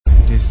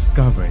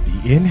discover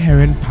the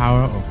inherent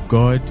power of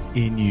God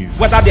in you.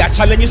 Whether there are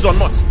challenges or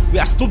not, we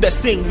are still the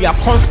same. We are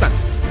constant.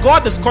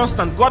 God is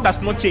constant. God does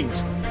not change.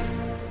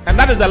 And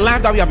that is the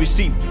life that we have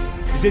received.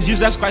 It says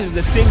Jesus Christ is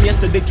the same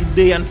yesterday,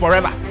 today, and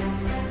forever.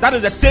 That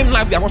is the same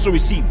life we have also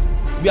received.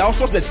 We are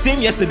also the same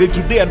yesterday,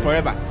 today, and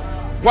forever.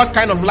 What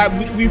kind of life?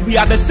 We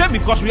are the same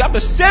because we have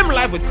the same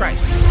life with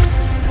Christ.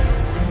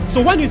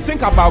 So when you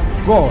think about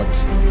God,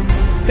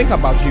 think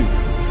about you.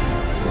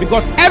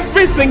 Because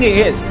everything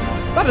He is,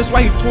 that is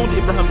why He told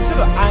Abraham, He said,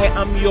 I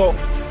am your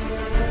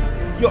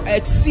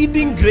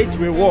exceeding great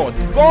reward.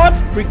 God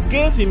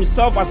gave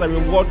Himself as a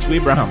reward to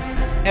Abraham.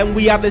 And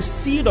we are the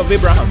seed of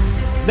Abraham.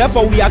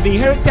 Therefore, we have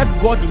inherited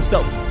God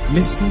Himself.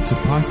 Listen to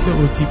Pastor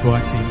O.T.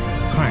 Boateng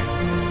as Christ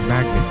is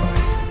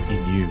magnified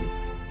in you.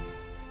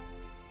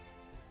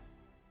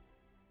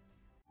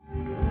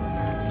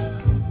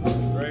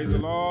 Praise the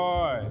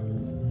Lord.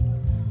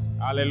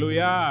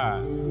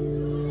 Hallelujah.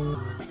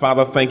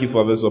 Father, thank you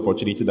for this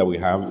opportunity that we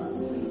have.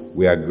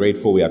 We are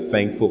grateful. We are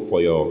thankful for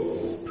your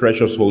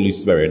precious Holy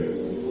Spirit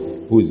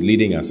who is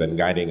leading us and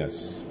guiding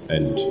us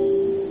and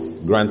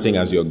granting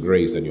us your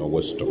grace and your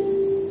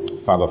wisdom.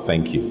 Father,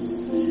 thank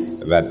you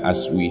that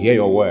as we hear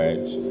your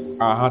word,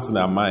 our hearts and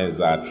our minds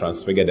are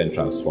transfigured and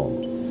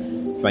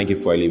transformed. Thank you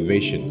for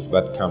elevations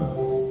that come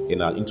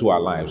into our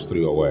lives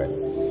through your word.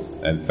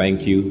 And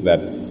thank you that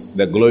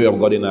the glory of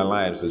God in our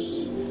lives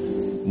is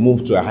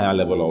moved to a higher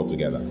level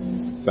altogether.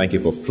 Thank you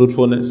for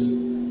fruitfulness,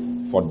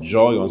 for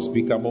joy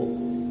unspeakable,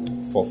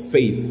 for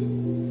faith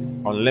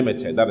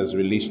unlimited that is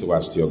released to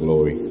us to your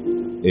glory.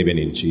 Even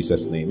in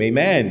Jesus' name.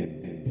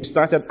 Amen. We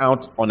started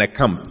out on a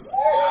camp.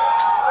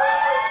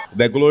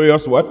 The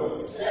glorious what?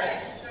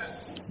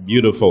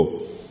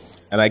 Beautiful.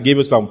 And I gave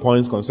you some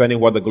points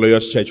concerning what the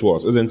glorious church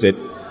was, isn't it?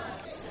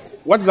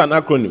 What is an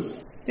acronym?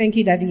 Thank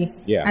you, Daddy.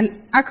 Yeah.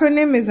 An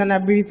acronym is an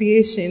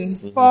abbreviation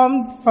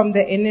formed from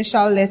the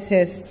initial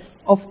letters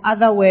of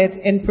other words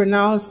and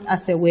pronounced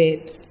as a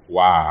word.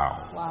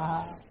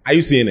 Wow. Are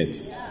you seeing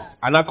it? Yeah.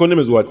 An acronym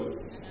is what?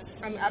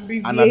 An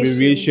abbreviation. An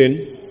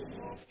abbreviation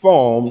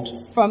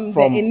formed from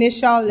the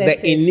initial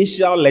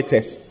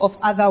letters of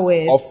other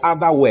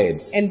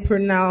words and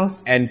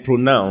pronounced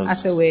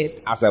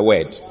as a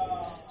word.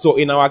 So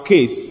in our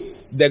case,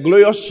 the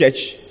glorious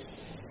church,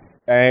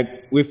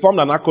 we formed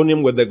an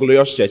acronym with the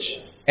glorious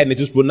church, and it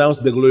is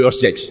pronounced the glorious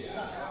church.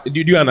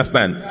 Did you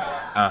understand?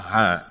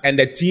 And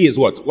the T is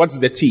what? What is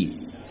the T?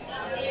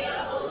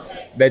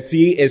 The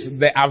T is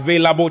the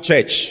available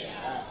church.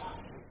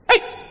 Hey!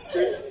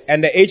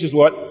 And the H is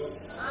what?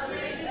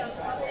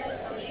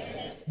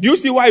 Do you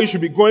see why you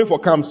should be going for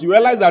camps? You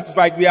realize that it's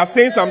like they are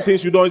saying some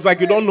things you don't. It's like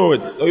you don't know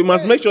it. So you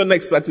must make sure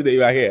next Saturday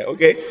you are here.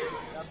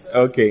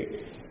 Okay.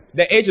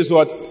 The H is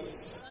what?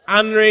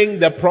 Honoring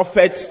the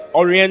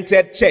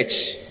prophet-oriented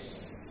church.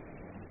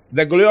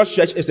 The glorious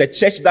church is a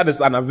church that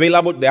is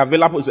unavailable. The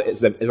available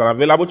is an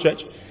available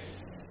church.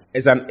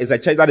 It's a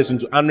church that is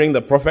into honoring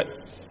the prophet.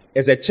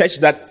 It's a church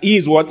that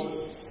is what?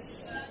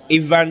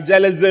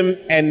 Evangelism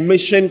and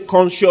mission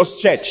conscious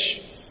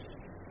church.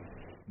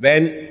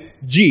 Then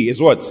G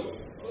is what?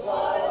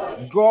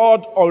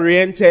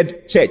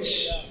 God-oriented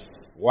church.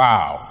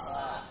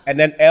 Wow. And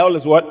then L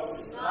is what?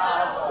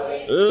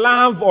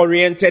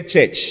 Love-oriented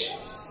church.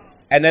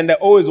 And then the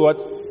O is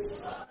what?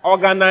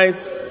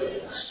 Organized,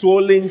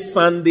 swollen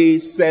Sunday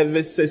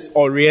services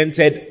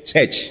oriented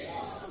church.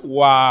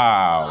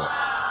 Wow.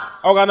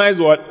 Organized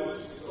what?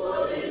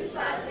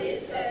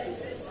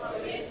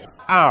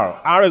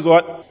 R is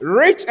what?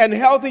 Rich and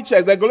healthy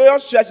church. The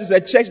glorious church is a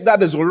church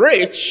that is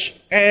rich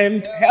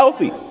and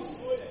healthy.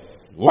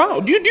 Wow.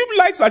 Do you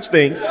like such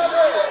things?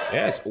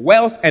 Yes.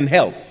 Wealth and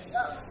health.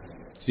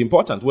 It's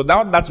important.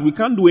 Without that, we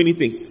can't do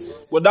anything.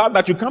 Without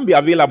that, you can't be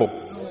available.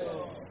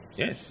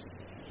 Yes.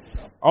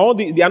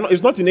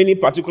 It's not in any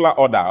particular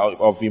order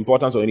of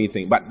importance or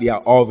anything, but they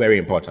are all very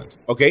important.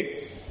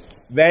 Okay?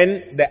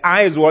 Then the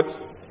I is what?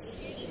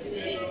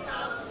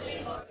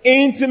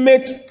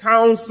 Intimate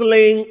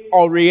counseling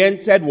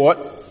oriented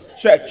what?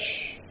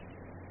 Church.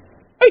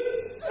 Hey.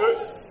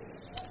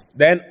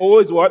 Then O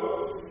is what?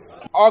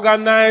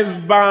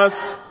 Organized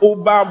bus,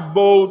 Uber,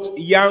 Bolt,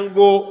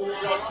 Yango,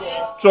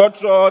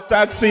 Trotro,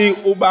 taxi,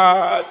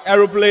 Uber,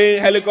 aeroplane,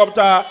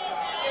 helicopter,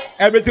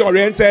 everything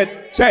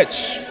oriented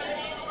church.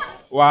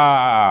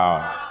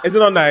 Wow. Is it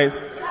not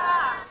nice?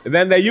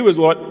 Then the U is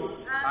what?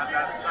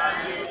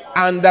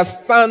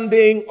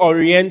 Understanding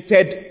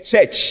oriented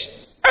church.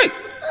 Hey.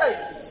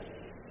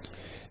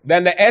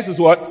 Then the S is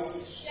what?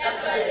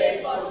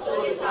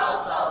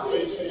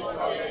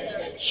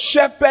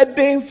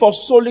 Shepherding for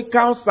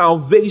solical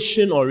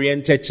salvation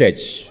oriented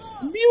church.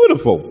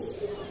 Beautiful.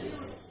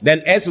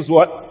 Then S is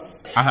what?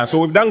 So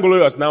we've done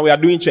glorious. Now we are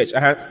doing church.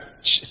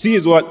 C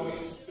is what?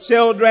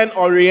 Children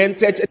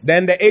oriented.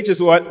 Then the H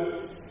is what?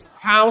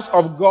 House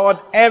of God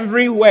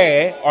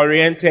everywhere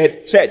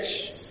oriented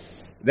church.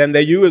 Then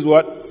the U is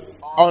what?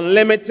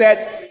 Unlimited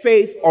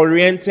faith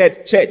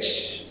oriented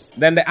church.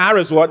 Then the R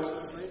is what?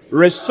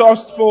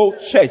 Resourceful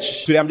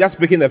church. Today I'm just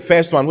picking the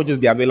first one, which is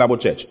the available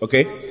church.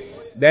 Okay.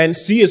 Then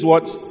C is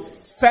what?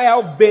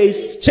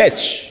 cell-based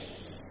church.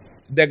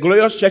 The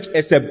Glorious Church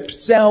is a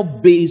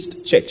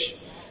cell-based church.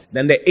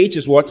 Then the H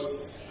is what?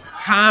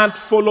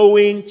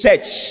 Hard-following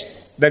church.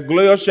 The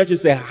Glorious Church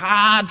is a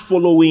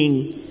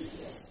hard-following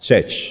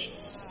church.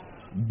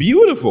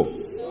 Beautiful.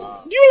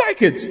 Do you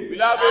like it? We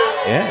love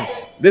it.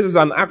 Yes. This is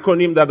an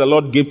acronym that the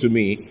Lord gave to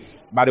me,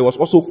 but it was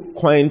also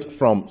coined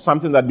from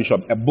something that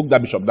a book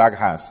that Bishop Dag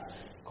has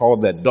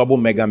called the Double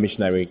Mega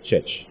Missionary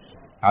Church.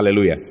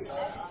 Hallelujah.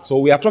 So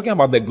we are talking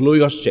about the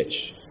Glorious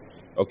Church.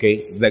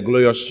 Okay? The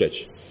Glorious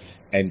Church.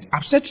 And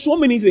I've said so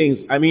many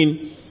things. I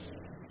mean,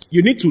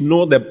 you need to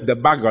know the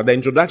background. The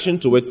introduction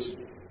to it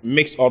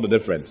makes all the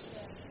difference.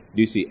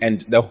 Do you see?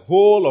 And the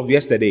whole of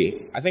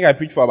yesterday, I think I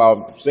preached for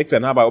about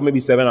 6.5 hours, maybe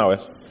 7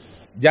 hours,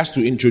 just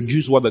to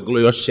introduce what the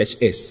Glorious Church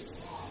is.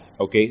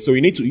 Okay? So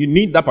you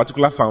need that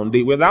particular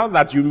foundation. Without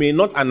that, you may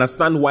not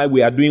understand why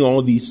we are doing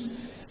all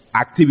these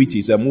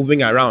activities and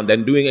moving around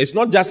and doing. It's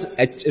not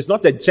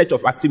a church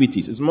of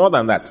activities. It's more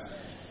than that.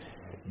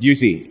 Do you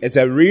see? It's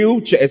a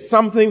real church. It's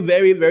something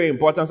very, very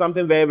important,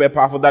 something very, very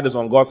powerful that is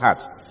on God's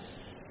heart.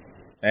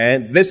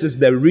 And this is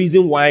the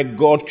reason why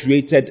God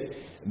created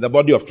the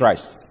body of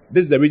Christ.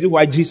 This is the reason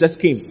why Jesus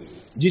came.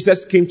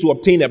 Jesus came to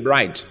obtain a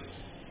bride.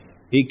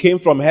 He came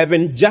from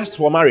heaven just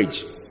for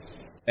marriage.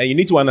 And you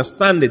need to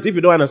understand it. If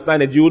you don't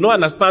understand it, you will not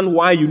understand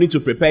why you need to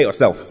prepare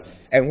yourself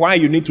and why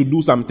you need to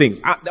do some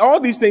things. All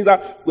these things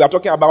that we are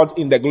talking about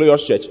in the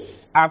Glorious Church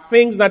are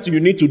things that you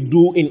need to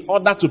do in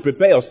order to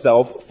prepare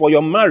yourself for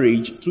your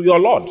marriage to your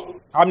Lord.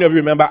 How many of you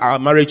remember our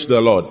marriage to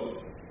the Lord?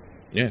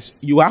 Yes.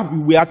 We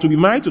are to be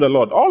married to the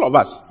Lord. All of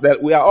us.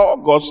 That we are all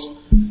God's,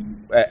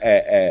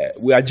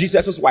 we are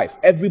Jesus' wife.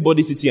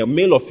 Everybody sitting here,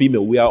 male or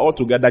female, we are all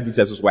together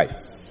Jesus' wife.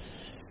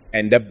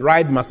 And the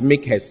bride must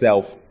make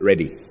herself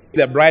ready.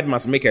 The bride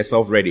must make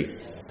herself ready.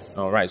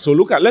 All right. So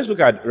let's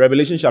look at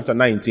Revelation chapter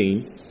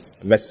 19,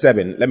 verse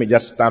 7. Let me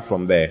just start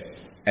from there.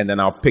 And then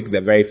I'll pick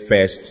the very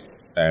first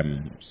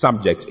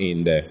subject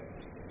in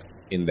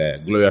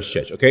the Glorious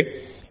Church.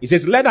 Okay? He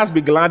says, "Let us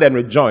be glad and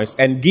rejoice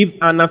and give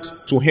honor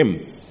to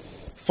him.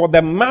 For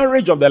the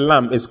marriage of the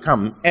Lamb is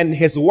come, and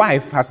his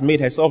wife has made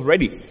herself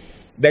ready."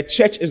 The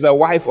church is the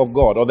wife of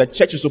God, or the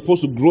church is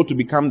supposed to grow to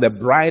become the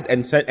bride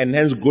and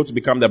hence grow to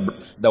become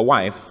the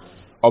wife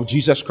of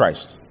Jesus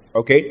Christ.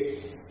 Okay?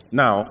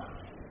 Now,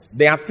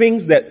 there are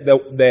things that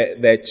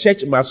the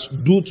church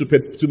must do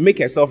to make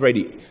herself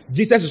ready.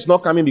 Jesus is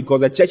not coming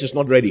because the church is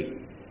not ready.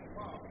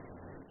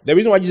 The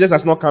reason why Jesus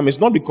has not come is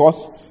not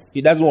because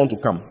he doesn't want to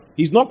come.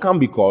 He's not come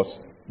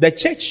because the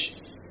church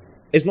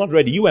is not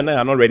ready. You and I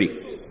are not ready.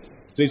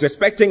 So he's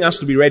expecting us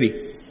to be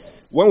ready.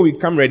 When we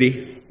come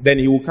ready, then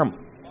he will come.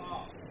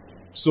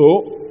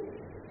 So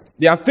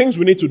there are things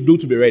we need to do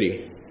to be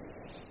ready.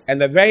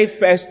 And the very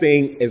first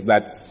thing is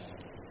that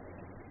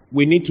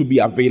we need to be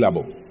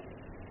available.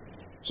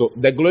 So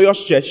the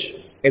Glorious Church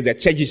is the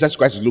church Jesus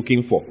Christ is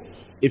looking for.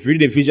 If you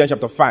read Ephesians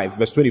chapter 5,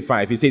 verse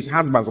 25, he says,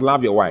 "Husbands,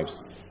 love your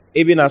wives,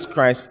 even as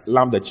Christ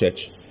loved the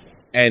church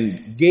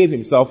and gave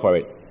himself for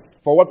it."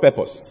 For what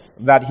purpose?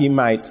 That he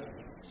might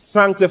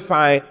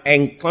sanctify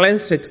and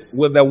cleanse it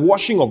with the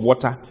washing of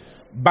water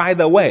by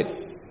the word.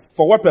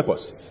 For what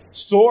purpose?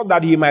 So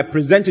that he might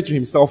present it to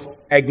himself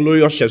a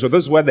glorious church. So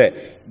this is where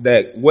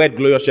the word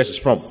glorious church is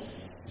from.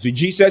 So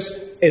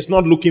Jesus is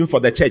not looking for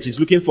the church, he's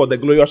looking for the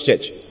glorious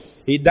church.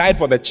 He died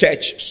for the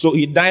church, so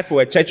he died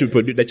for a church to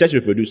produce, the church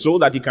to produce, so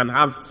that he can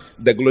have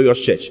the glorious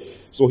church.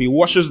 So he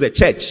washes the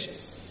church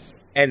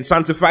and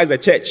sanctifies the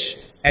church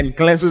and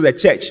cleanses the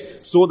church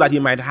so that he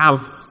might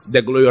have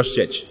the glorious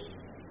church.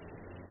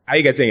 Are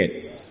you getting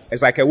it?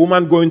 It's like a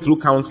woman going through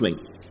counseling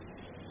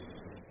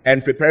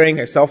and preparing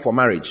herself for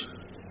marriage.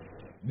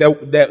 The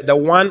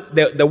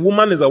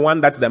woman is the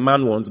one that the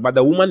man wants, but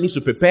the woman needs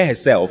to prepare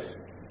herself.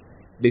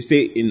 They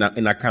say in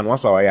a can,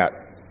 once I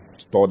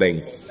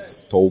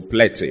to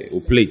plate.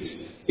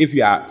 If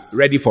you are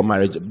ready for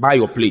marriage, buy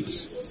your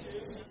plates.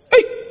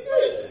 Hey!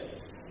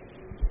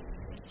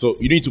 So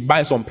you need to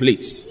buy some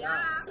plates.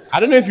 I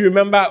don't know if you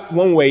remember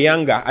when we were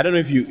younger. I don't know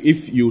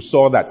if you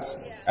saw that.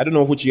 I don't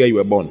know which year you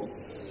were born.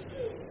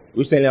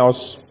 Recently,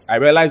 I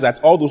realized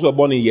that all those who were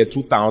born in year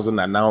 2000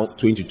 are now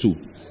 22.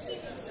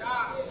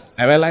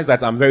 I realized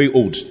that I'm very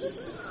old.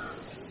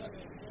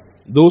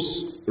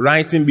 Those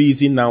writing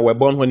BEC now were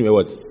born when you were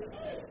what?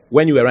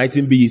 When you were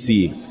writing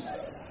BEC.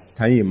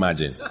 Can you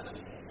imagine?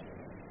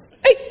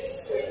 Hey!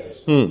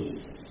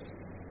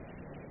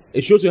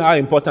 It shows you how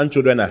important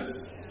children are.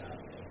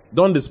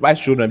 Don't despise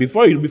children.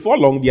 Before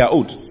long, they are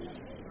old.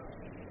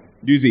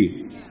 Do you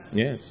see?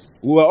 Yes.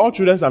 We were all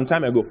children some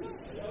time ago.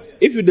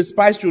 If you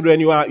despise children,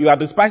 you are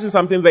despising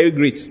something very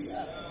great.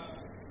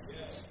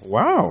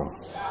 Wow.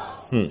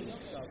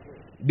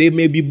 They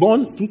may be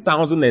born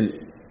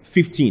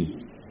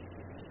 2015.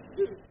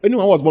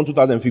 Anyone who was born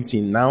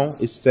 2015 now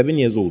is 7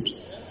 years old.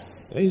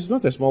 He's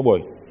not a small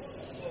boy.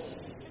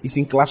 He's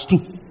in class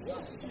 2.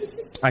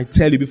 I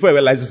tell you, before I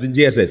realized it's in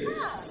JSS.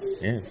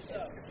 Yes.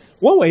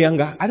 When we were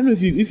younger, I don't know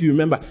if you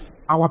remember,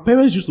 our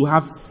parents used to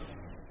have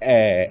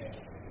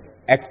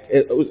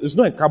it's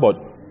not a cupboard,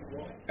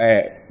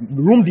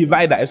 room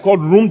divider. It's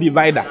called room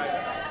divider.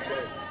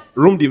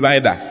 room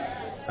divider.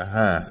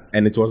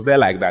 And it was there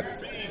like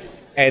that.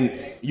 And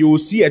you will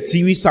see a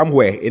TV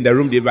somewhere in the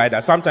room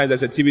divider. Sometimes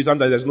there's a TV,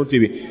 sometimes there's no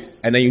TV.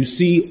 And then you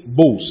see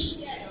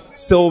bowls,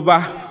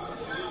 silver,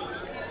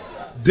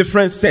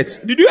 different sets.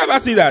 Did you ever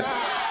see that?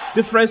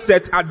 Different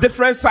sets at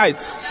different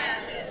sites.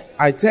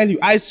 I tell you,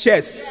 ice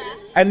chest.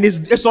 And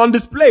it's on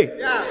display.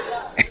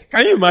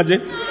 Can you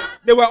imagine?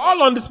 They were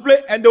all on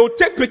display and they would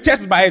take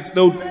pictures by it.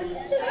 They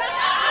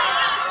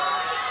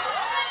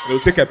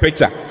would take a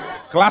picture.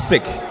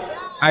 Classic.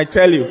 I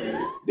tell you.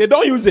 They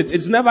don't use it.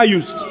 It's never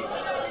used.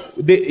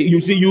 You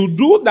see, you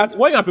do that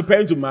when you are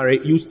preparing to marry.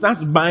 You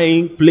start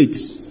buying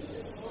plates.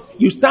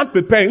 You start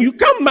preparing. You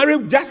can't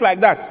marry just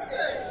like that.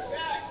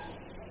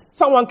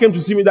 Someone came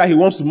to see me that he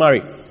wants to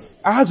marry.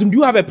 I asked him, do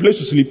you have a place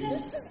to sleep?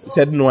 He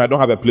said, no, I don't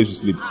have a place to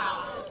sleep.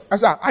 I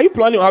said, are you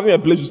planning on having a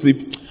place to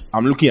sleep?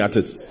 I'm looking at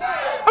it.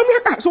 I'm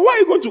like, so why are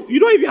you going to? You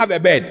don't even have a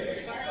bed.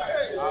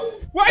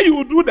 Why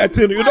you do that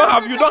thing? You don't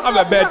have a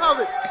bed.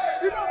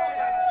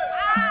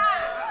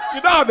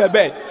 You don't have a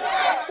bed.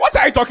 What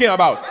are you talking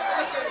about?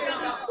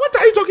 What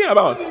are you talking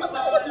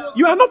about?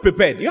 You are not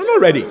prepared. You are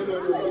not ready.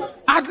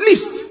 At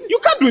least, you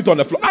can't do it on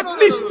the floor. At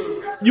least,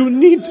 you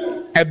need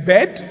a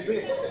bed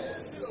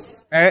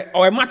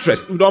or a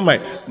mattress. You don't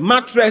mind.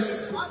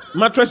 Mattress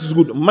is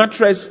good.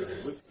 Mattress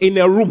in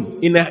a room,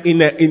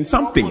 in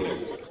something.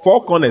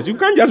 4 corners. You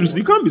can't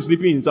be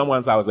sleeping in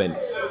someone's house and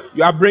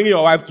you are bringing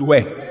your wife to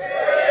where?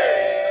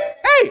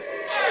 Hey!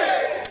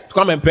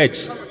 Come and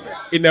perch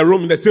in a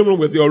room, in the same room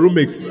with your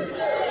roommates.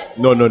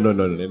 No.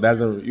 It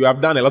doesn't. You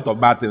have done a lot of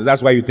bad things.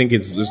 That's why you think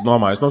it's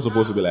normal. It's not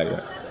supposed to be like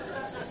that.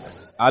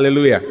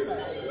 Hallelujah.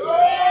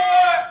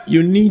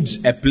 You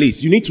need a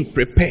place. You need to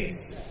prepare.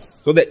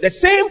 So the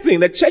same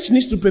thing, the church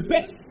needs to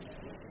prepare.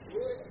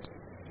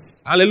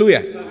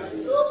 Hallelujah.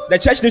 The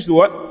church needs to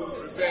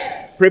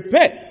what?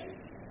 Prepare.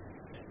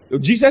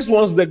 Jesus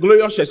wants the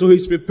glorious church, so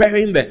he's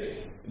preparing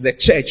the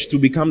church to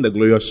become the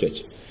glorious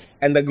church.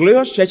 And the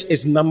glorious church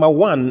is, number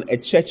one, a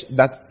church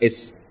that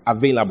is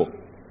available.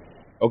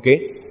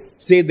 Okay?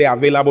 Say the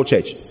available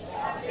church.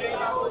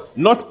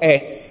 Not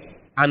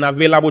an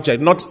available church.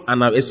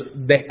 It's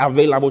the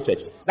available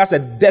church. That's a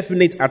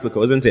definite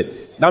article, isn't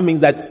it? That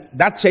means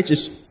that church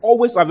is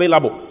always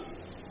available.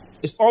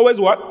 It's always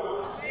what?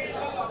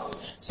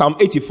 Psalm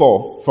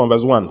 84 from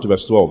verse 1 to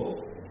verse 12.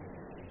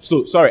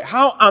 So, sorry.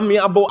 How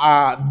amiable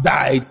are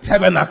thy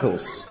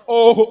tabernacles,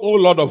 O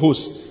Lord of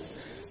hosts.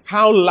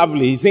 How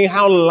lovely. He's saying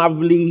how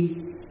lovely,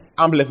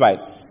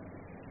 amplified.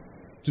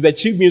 To the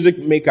chief music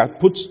maker,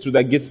 put to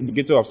the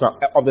gator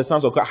of the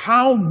sons of God.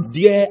 How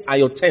dear are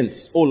your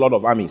tents, O Lord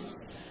of armies.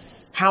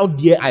 How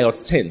dear are your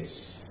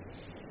tents.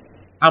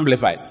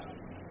 Amplified.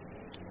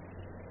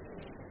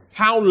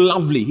 How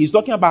lovely. He's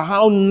talking about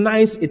how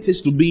nice it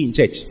is to be in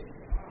church.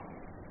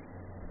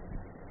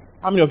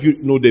 How many of you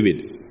know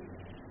David?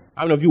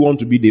 How many of you want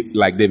to be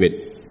like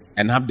David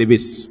and have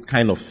David's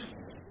kind of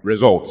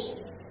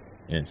results?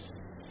 Yes.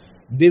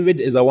 David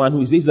is the one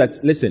who says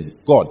that, listen,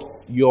 God,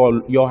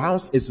 your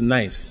house is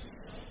nice.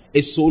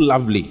 It's so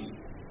lovely.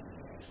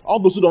 All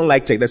those who don't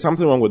like church, there's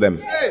something wrong with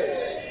them.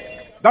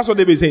 That's what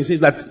David is saying. He says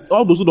that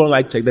all those who don't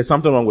like church, there's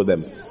something wrong with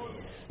them.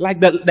 Like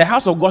the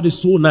house of God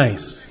is so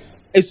nice.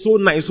 It's so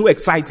nice, so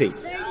exciting.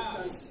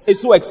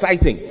 It's so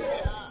exciting.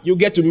 You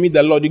get to meet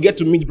the Lord. You get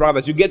to meet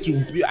brothers.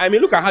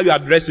 Look at how you are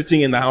dressed sitting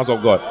in the house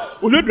of God.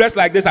 Will you dress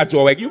like this at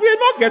your work? You will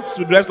not get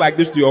to dress like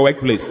this to your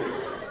workplace.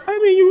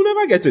 You will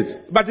never get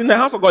it. But in the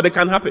house of God, it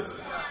can happen.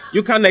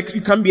 You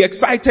can be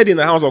excited in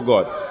the house of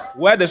God.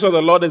 Where the Son of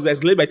the Lord is,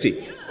 there's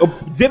liberty.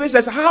 David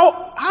says,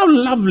 how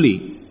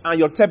lovely are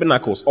your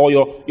tabernacles or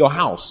your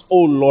house, O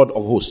Lord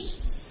of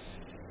hosts.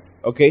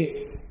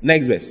 Okay?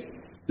 Next verse.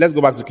 Let's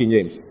go back to King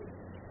James.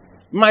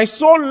 My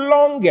soul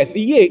longeth,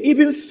 yea,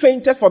 even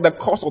fainteth for the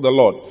courts of the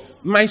Lord.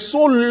 My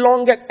soul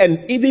longeth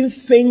and even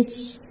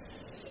faints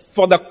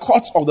for the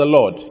courts of the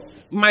Lord.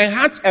 My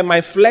heart and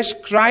my flesh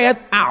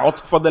crieth out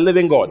for the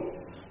living God.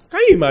 Can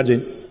you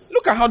imagine?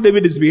 Look at how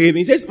David is behaving.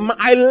 He says,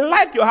 I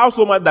like your house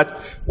so much that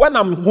when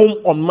I'm home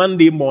on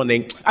Monday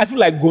morning, I feel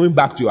like going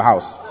back to your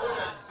house.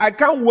 I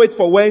can't wait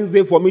for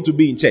Wednesday for me to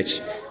be in church.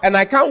 And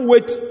I can't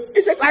wait.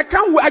 He says, I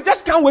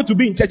just can't wait to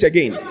be in church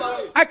again.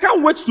 I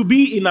can't wait to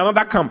be in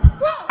another camp.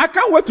 I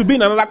can't wait to be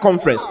in another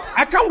conference.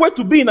 I can't wait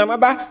to be in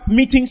another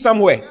meeting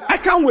somewhere. I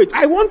can't wait.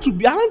 I want to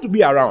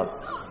be around.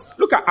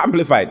 Look at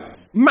Amplified.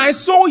 My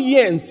soul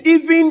yearns,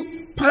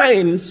 even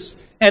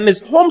pines, and is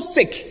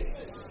homesick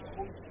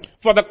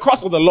for the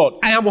cause of the Lord.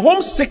 I am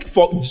homesick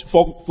for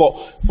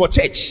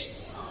church.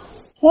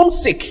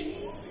 Homesick.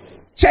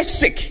 Church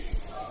sick.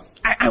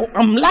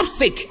 I'm love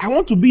sick. I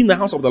want to be in the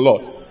house of the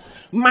Lord.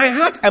 My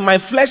heart and my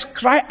flesh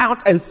cry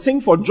out and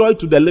sing for joy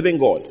to the living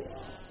God.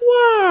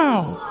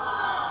 Wow.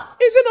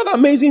 Is it not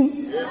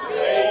amazing?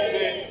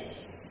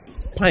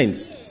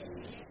 Pines.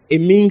 It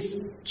means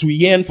to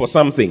yearn for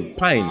something.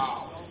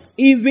 Pines.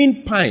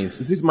 Even pines.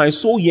 This is my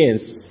soul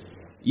yearns.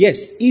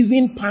 Yes,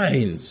 even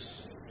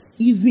pines.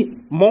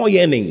 Even more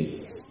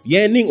yearning.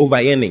 Yearning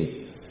over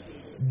yearning.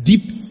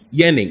 Deep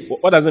yearning.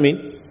 What does it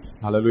mean?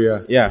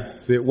 Hallelujah. Yeah.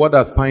 Say, what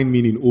does pine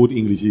mean in Old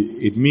English?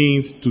 It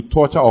means to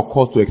torture or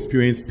cause to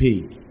experience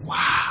pain.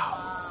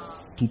 Wow.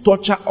 To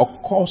torture or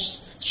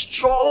cause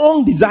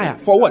strong desire.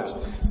 For what?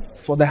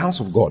 For the house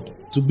of God.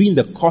 To be in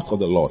the courts of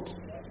the Lord.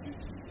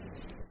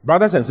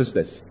 Brothers and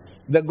sisters,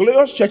 the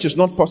glorious church is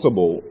not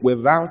possible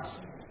without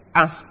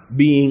us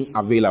being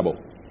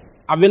available.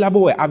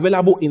 Available where?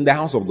 Available in the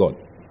house of God.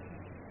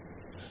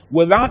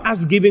 Without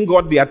us giving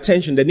God the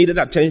attention, the needed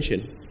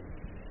attention,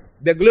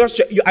 the glorious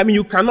church,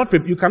 you cannot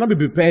be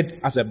prepared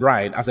as a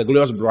bride, as a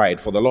glorious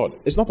bride for the Lord.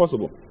 It's not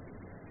possible.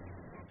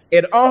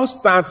 It all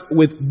starts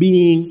with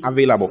being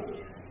available.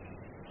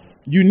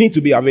 You need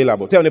to be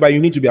available. Tell anybody,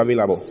 you need to be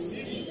available.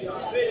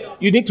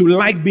 You need to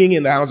like being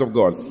in the house of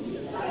God.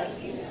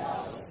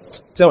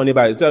 Tell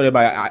anybody,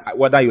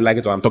 whether you like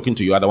it or I'm talking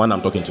to you, or the one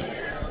I'm talking to.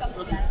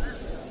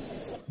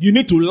 You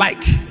need to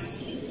like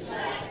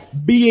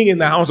being in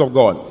the house of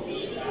God.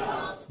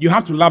 You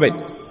have to love it.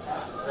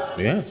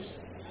 Yes.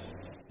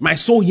 My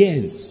soul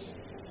yearns.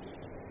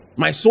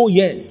 My soul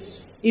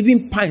yearns.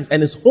 Even pines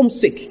and is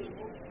homesick.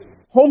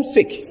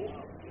 Homesick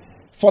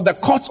for the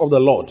courts of the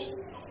Lord.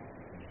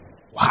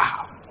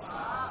 Wow.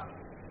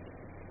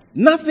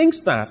 Nothing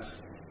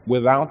starts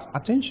without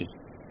attention.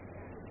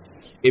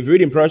 If you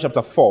read in Proverbs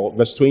chapter 4,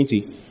 verse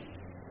 20,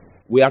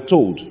 we are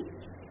told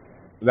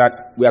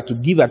that we are to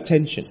give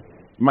attention.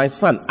 My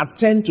son,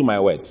 attend to my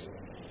words.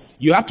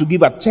 You have to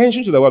give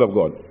attention to the word of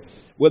God.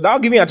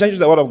 Without giving attention to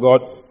the word of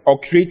God or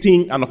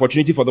creating an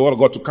opportunity for the word of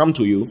God to come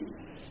to you,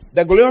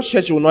 the glorious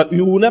church you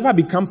will never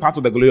become part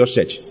of the glorious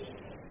church.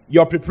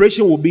 Your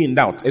preparation will be in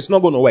doubt. It's not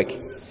going to work.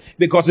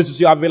 Because it is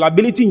your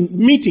availability in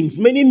meetings,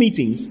 many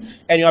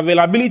meetings, and your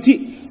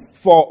availability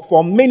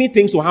for many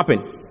things to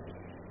happen.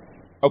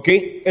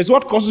 Okay? It's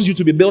what causes you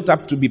to be built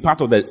up to be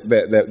part of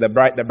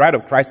the bride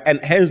of Christ,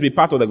 and hence be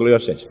part of the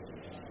glorious church.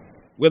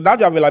 Without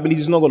your availability,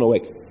 it's not going to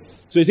work.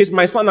 So he says,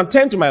 my son,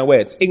 attend to my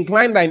words,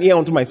 incline thine ear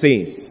unto my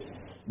sayings.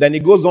 Then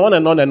it goes on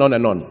and on and on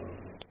and on.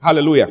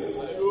 Hallelujah.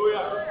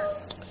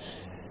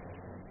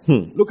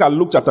 Look at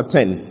Luke chapter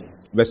 10,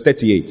 verse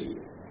 38.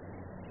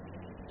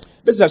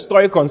 This is a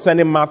story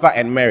concerning Martha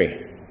and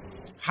Mary.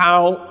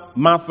 How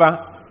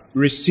Martha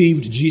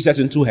received Jesus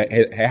into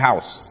her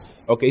house.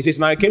 Okay, it says,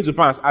 now it came to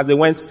pass as they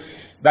went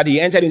that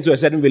he entered into a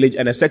certain village,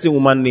 and a certain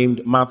woman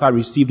named Martha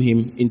received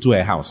him into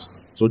her house.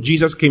 So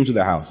Jesus came to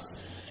the house.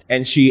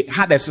 And she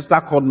had a sister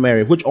called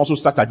Mary, which also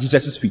sat at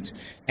Jesus' feet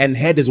and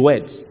heard his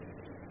words.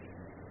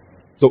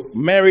 So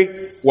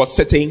Mary was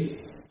sitting,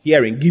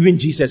 hearing, giving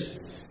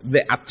Jesus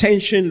the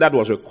attention that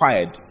was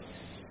required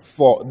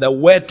for the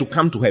word to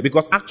come to her.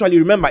 Because actually,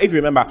 if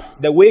you remember,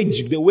 the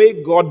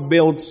way God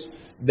builds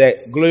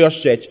the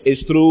glorious church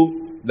is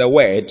through the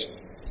word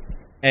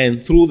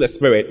and through the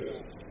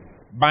Spirit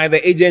by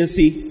the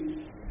agency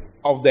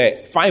of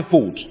the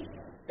fivefold,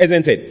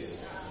 isn't it?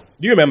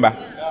 Do you remember?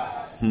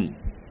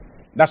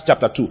 That's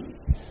chapter 2.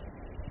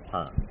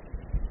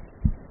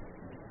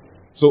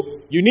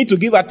 So you need to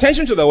give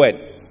attention to the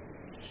word.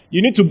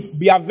 You need to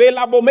be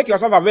available, make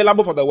yourself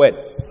available for the word.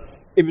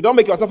 If you don't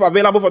make yourself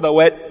available for the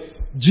word,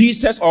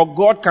 Jesus or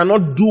God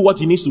cannot do what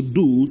he needs to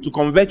do to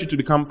convert you to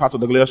become part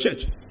of the glorious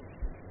church.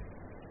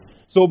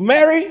 So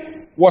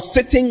Mary was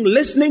sitting,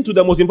 listening to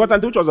the most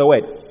important, which was the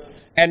word.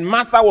 And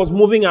Martha was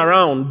moving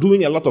around,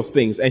 doing a lot of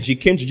things. And she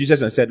came to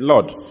Jesus and said,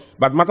 Lord.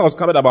 But Martha was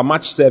covered about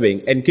much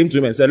serving and came to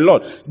him and said,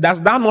 Lord, does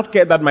thou not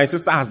care that my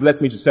sister has left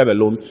me to serve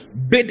alone?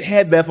 Bid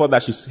her therefore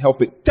that she's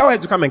helping. Tell her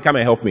to come and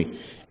help me.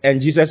 And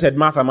Jesus said,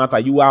 Martha,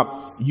 Martha, you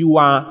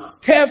are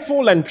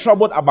careful and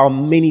troubled about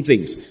many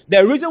things.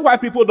 The reason why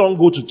people don't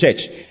go to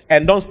church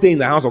and don't stay in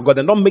the house of God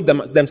and don't make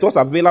themselves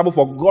available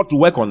for God to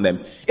work on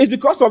them is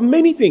because of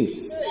many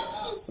things.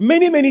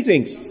 Many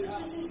things.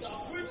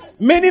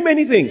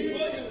 Many things.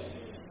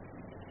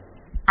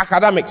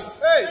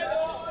 Academics,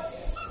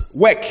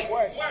 work,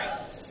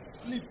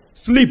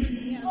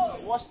 sleep,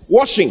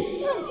 washing,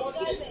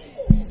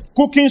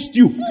 cooking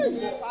stew.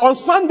 On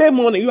Sunday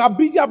morning, you are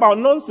busy about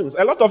nonsense.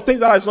 A lot of things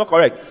that is not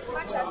correct.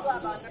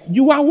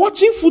 You are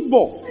watching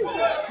football.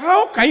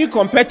 How can you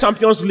compare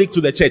Champions League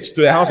to the church,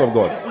 to the house of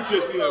God?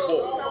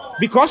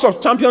 Because of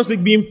Champions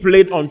League being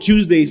played on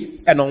Tuesdays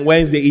and on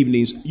Wednesday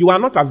evenings, you are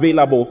not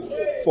available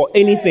for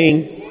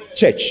anything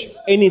church,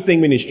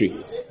 anything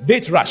ministry.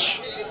 Date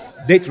rush.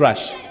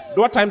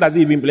 What time does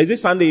it even play? Is it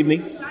Sunday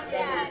evening?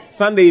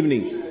 Sunday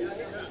evenings.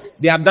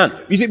 They are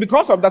done. You see,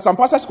 because of that, some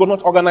pastors could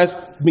not organize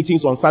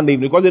meetings on Sunday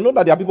evening because they know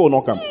that their people will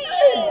not come.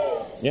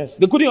 Yes.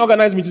 They couldn't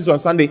organize meetings on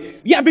Sunday.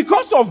 Yeah,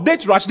 because of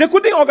date rush, they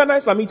couldn't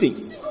organize some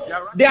meetings.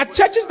 There are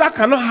churches that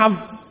cannot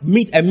have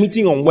a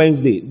meeting on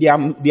Wednesday.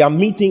 Their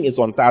meeting is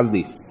on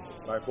Thursdays.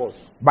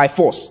 By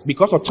force.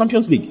 Because of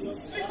Champions League.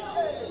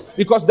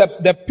 Because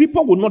the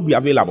people will not be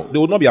available. They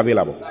will not be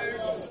available.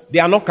 They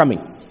are not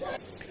coming.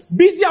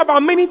 Busy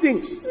about many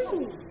things.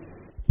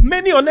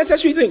 Many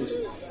unnecessary things.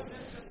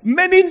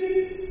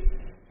 Many,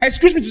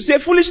 excuse me to say,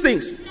 foolish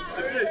things.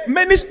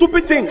 Many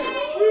stupid things.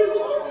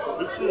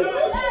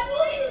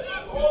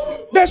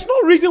 There's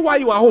no reason why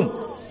you are home.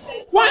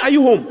 Why are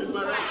you home?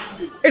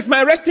 It's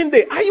my resting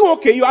day. Are you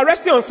okay? You are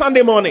resting on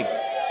Sunday morning.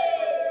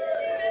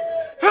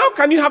 How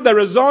can you have the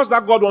results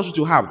that God wants you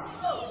to have?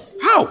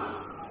 How?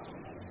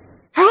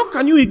 How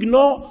can you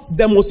ignore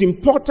the most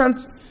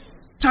important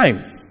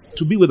time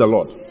to be with the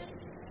Lord?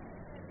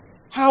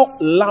 How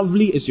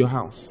lovely is your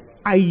house?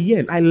 I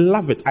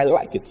love it. I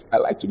like it. I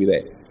like to be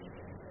there.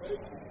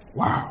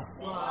 Wow.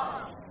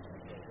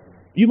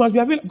 You must be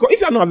available.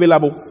 If you are not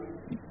available,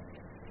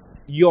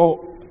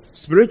 your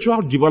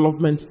spiritual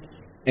development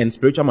and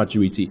spiritual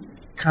maturity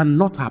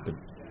cannot happen.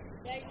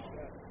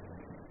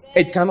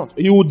 It cannot.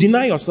 You will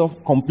deny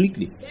yourself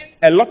completely.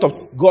 A lot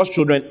of God's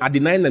children are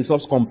denying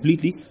themselves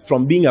completely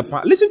from being a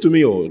part. Listen to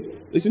me,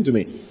 listen to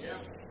me.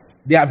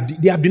 They have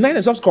denied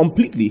themselves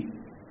completely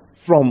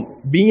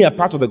from being a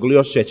part of the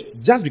glorious church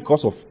just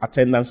because of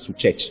attendance to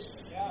church.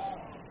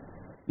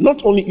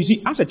 Not only, you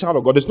see, as a child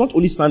of God, it's not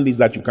only Sundays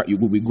that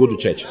we go to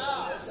church.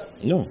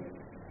 No.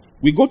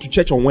 We go to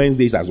church on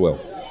Wednesdays as well.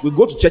 We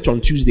go to church on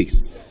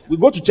Tuesdays. We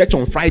go to church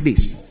on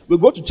Fridays. We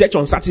go to church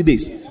on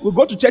Saturdays. We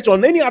go to church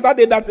on any other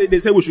day that they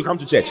say we should come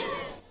to church.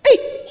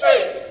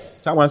 Hey!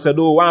 Someone said,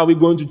 oh, why are we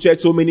going to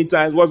church so many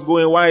times? What's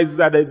going on? Why is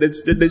that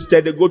this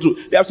church they go to?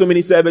 They have so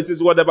many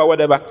services,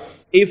 whatever.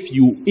 If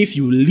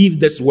you leave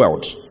this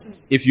world,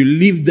 if you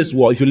leave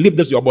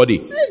this your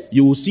body,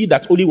 you will see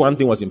that only one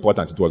thing was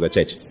important. It was the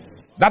church.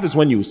 That is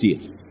when you will see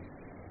it.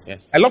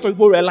 Yes. A lot of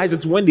people realize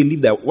it when they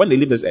leave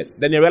this earth.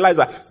 Then they realize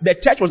that the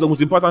church was the most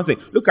important thing.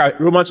 Look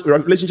at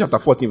Revelation chapter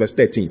 14, verse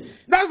 13.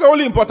 That's the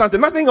only important thing.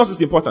 Nothing else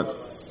is important.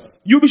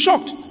 You'll be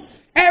shocked.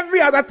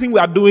 Every other thing we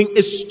are doing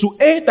is to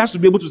aid us to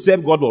be able to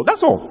serve God well.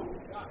 That's all.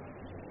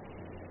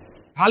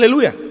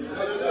 Hallelujah.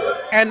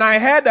 And I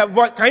heard a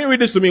voice. Can you read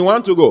this to me?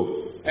 1 to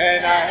go.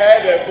 And I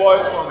heard a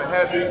voice from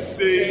heaven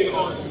saying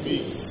unto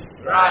me,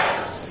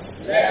 Rise,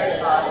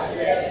 let us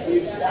get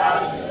this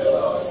down the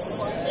Lord.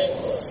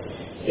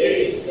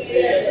 They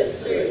say the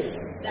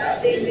Spirit,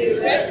 that they may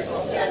rest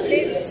from their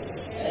labors,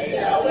 and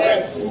their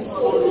works do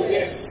follow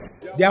them.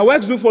 Their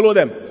works do follow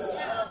them.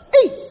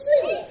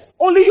 Hey,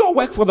 only your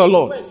work for the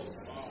Lord.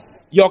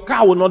 Your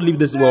car will not leave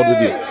this world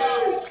with you.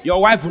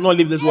 Your wife will not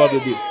leave this world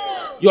with you.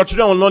 Your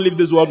children will not leave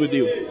this world with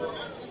you.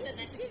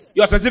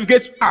 Your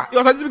certificate,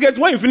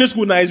 when you finish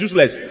school now is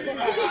useless.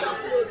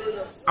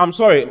 I'm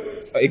sorry,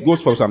 it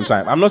goes for some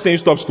time. I'm not saying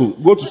stop school.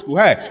 Go to school.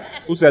 Hey,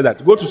 who said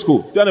that? Go to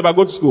school. Don't ever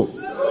go to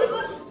school.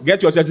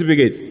 Get your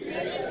certificate.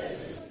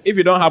 If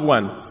you don't have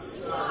one,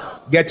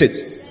 get it.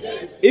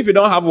 If you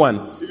don't have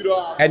one,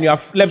 and you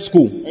have left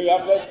school,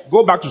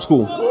 go back to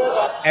school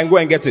and go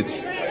and get it.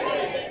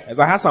 As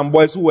I had some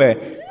boys who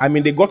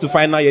they got to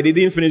final year, they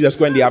didn't finish the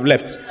school and they have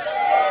left.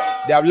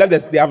 They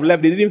have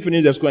left, they didn't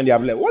finish the school and they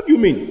have left. What do you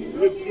mean?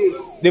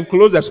 They've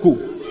closed the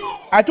school.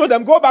 I told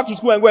them, go back to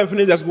school and go and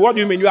finish the school. What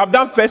do you mean? You have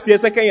done first year,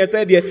 second year,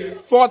 third year,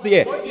 fourth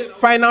year,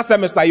 final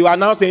semester. You are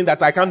now saying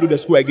that I can't do the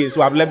school again,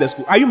 so I've left the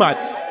school. Are you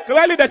mad?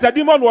 Clearly, there's a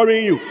demon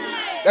worrying you.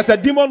 There's a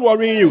demon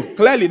worrying you.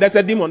 Clearly, there's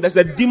a demon. There's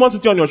a demon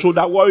sitting on your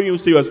shoulder worrying you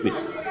seriously.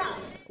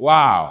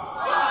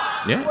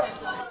 Wow.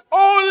 Yes.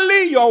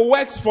 Only your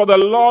works for the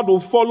Lord will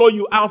follow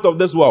you out of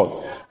this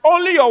world.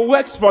 Only your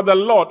works for the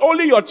Lord.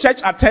 Only your church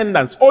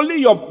attendance.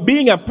 Only your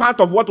being a part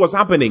of what was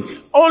happening.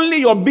 Only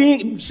your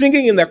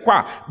singing in the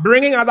choir,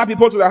 bringing other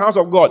people to the house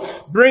of God,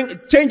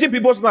 changing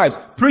people's lives,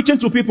 preaching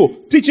to people,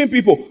 teaching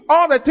people.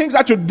 All the things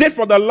that you did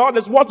for the Lord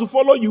is what to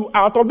follow you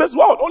out of this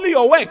world. Only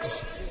your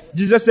works.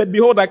 Jesus said,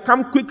 behold, I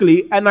come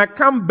quickly and I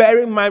come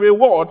bearing my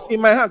rewards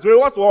in my hands.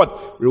 Rewards for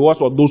what? Rewards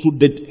for those who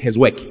did his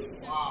work.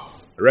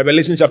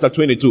 Revelation chapter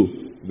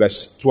 22,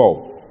 verse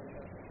 12.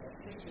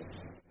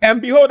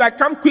 And behold, I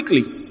come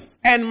quickly,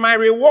 and my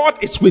reward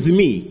is with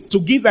me, to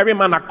give every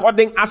man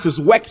according as his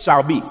work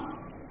shall be.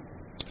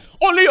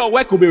 Only your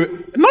work will be,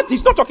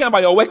 he's not talking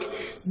about your work.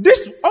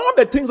 All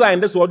the things that are in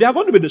this world, they are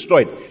going to be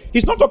destroyed.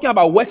 He's not talking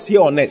about works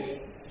here on earth.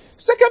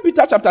 2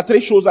 Peter chapter 3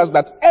 shows us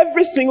that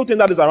every single thing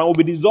that is around will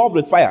be dissolved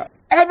with fire.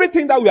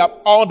 Everything that we have,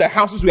 all the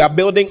houses we are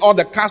building, all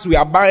the cars we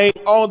are buying,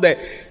 all the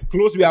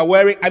clothes we are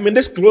wearing.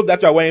 This clothes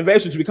that you are wearing very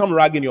soon to become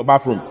rag in your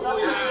bathroom.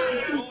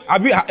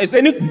 Is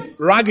any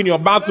rag in your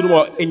bathroom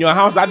or in your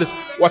house that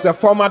was a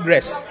former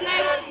dress?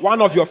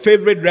 One of your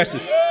favorite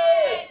dresses.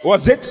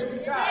 Was it?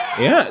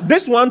 Yeah.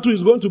 This one too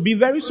is going to be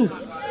very soon.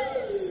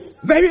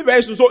 Very,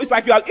 very soon. So it's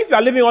like if you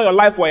are living all your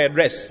life for a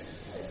dress,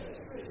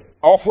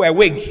 or for a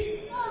wig,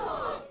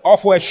 or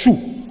for a shoe.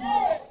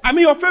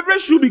 Your favorite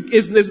shoe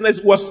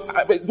was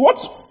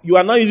what you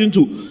are now using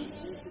to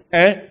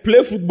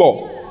play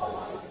football.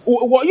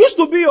 What used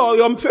to be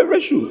your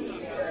favorite shoe?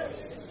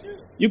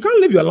 You can't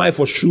live your life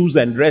for shoes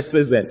and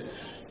dresses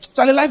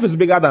life is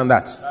bigger than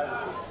that.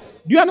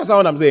 Do you understand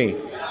what I'm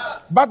saying?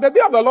 But the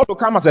day of the Lord will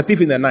come as a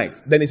thief in the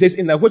night. Then it says,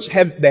 in the which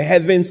the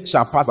heavens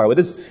shall pass away.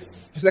 This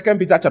is 2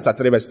 Peter chapter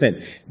 3 verse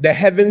 10. The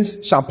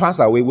heavens shall pass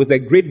away with a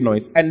great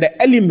noise, and the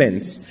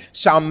elements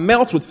shall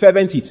melt with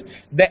fervent heat.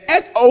 The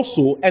earth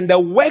also and the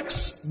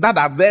works that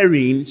are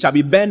therein shall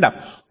be burned up.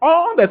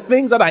 All the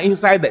things that are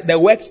inside the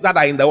works that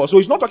are in the world. So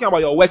he's not talking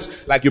about your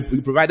works like you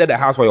provided a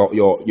house for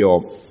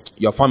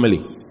your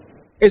family.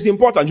 It's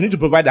important. You need to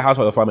provide the house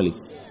for your family.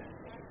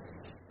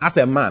 As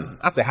a man,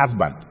 as a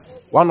husband,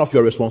 One of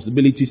your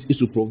responsibilities is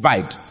to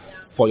provide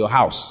for your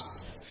house.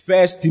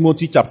 1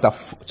 Timothy chapter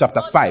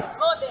 5,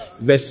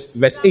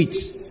 verse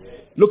 8.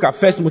 Look at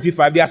 1 Timothy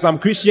 5. There are some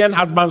Christian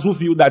husbands who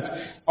feel that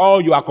all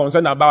you are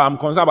concerned about, I'm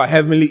concerned about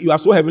heavenly. You are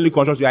so heavenly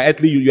conscious, you are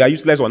earthly, you are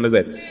useless on this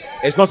earth.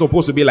 It's not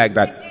supposed to be like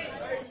that.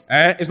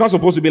 It's not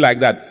supposed to be like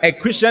that. A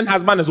Christian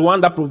husband is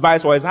one that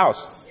provides for his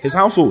house, his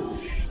household.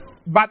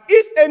 But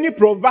if any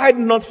provide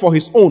not for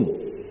his own,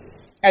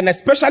 and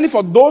especially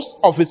for those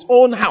of his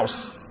own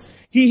house,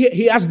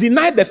 he has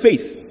denied the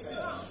faith.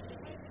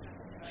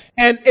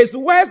 And is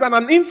worse than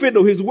an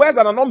infidel, he's worse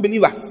than an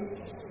unbeliever.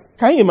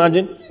 Can you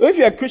imagine? If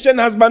you're a Christian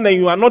husband and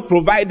you are not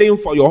providing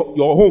for your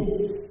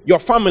home, your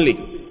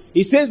family,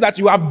 he says that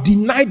you have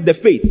denied the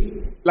faith.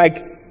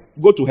 Like,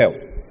 go to hell.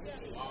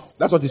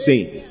 That's what he's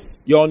saying.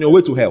 You're on your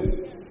way to hell.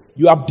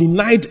 You have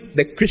denied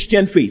the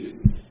Christian faith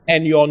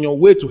and you're on your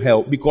way to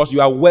hell because you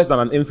are worse than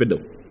an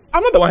infidel.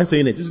 I'm not the one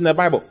saying it. It's in the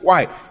Bible.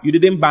 Why? You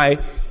didn't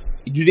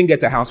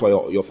get a house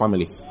for your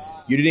family.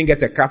 You didn't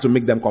get a car to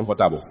make them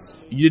comfortable.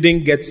 You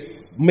didn't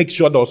make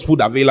sure there was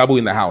food available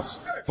in the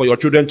house for your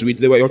children to eat.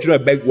 Your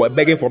children were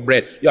begging for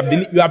bread. You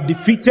have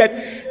defeated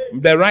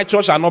the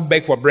righteous shall not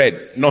beg for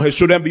bread. No, his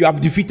children, but you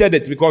have defeated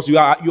it because you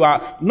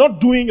are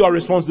not doing your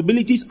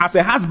responsibilities as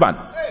a husband.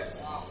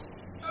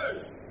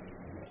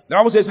 The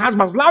Bible says,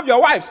 husbands, love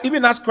your wives,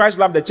 even as Christ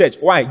loved the church.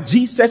 Why?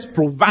 Jesus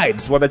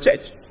provides for the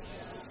church.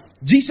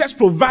 Jesus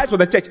provides for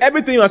the church.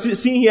 Everything you are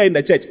seeing here in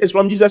the church is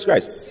from Jesus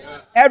Christ.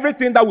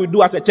 Everything that we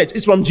do as a church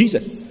is from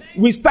Jesus.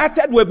 We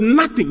started with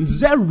nothing,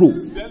 zero.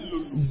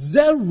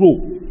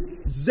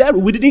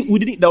 We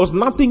didn't, there was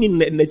nothing in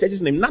the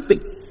church's name,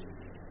 nothing.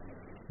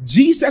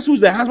 Jesus, who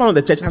is the husband of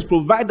the church, has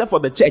provided for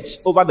the church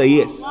over the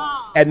years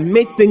and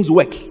made things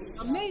work.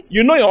 Amazing.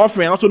 You know your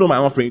offering, I also know my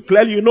offering.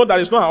 Clearly, you know that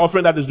it's not our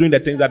offering that is doing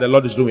the things that the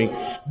Lord is doing,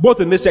 both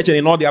in this church and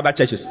in all the other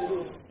churches.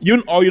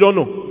 You don't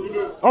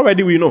know.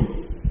 Already we know.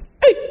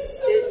 Hey.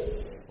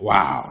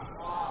 Wow.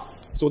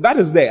 So that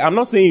is there. I'm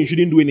not saying you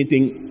shouldn't do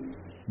anything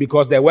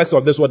because the works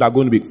of this world are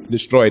going to be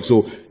destroyed.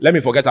 So let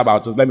me forget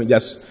about it. Let me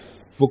just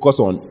focus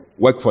on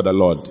work for the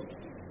Lord.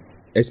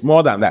 It's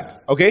more than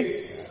that.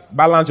 Okay?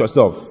 Balance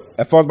yourself.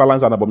 A false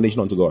balance and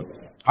abomination unto God.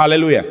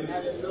 Hallelujah.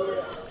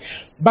 Hallelujah.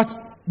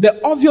 But the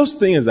obvious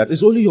thing is that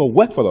it's only your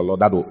work for the Lord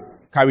that will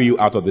carry you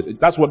out of this.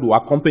 That's what will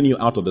accompany you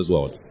out of this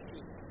world.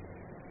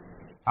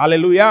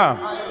 Hallelujah.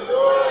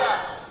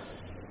 Hallelujah.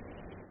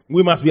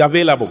 We must be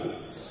available.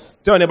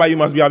 Tell your neighbor you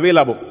must be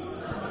available.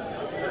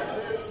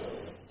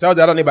 Tell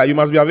the other neighbor you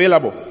must be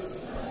available.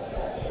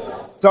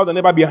 Tell the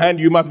neighbor behind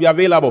you must be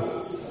available.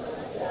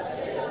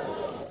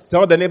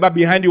 Tell the neighbor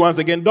behind you once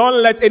again,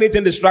 don't let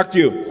anything distract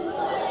you.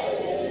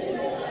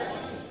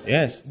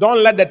 Yes,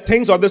 don't let the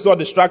things of this world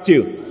distract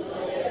you.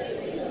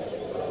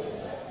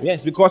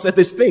 Yes, because it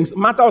is things.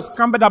 Martha was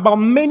cumbered about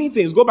many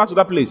things. Go back to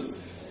that place.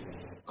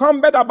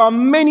 Cumbered about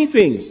many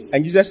things.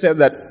 And Jesus said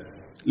that,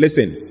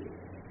 listen,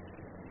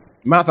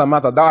 Martha,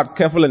 Martha, thou art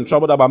careful and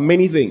troubled about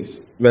many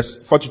things. Verse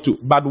 42.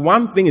 But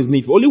one thing is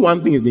needful. Only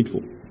one thing is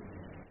needful.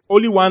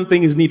 Only one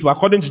thing is needful.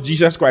 According to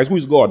Jesus Christ, who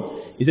is God,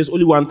 he says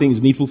only one thing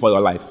is needful for your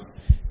life.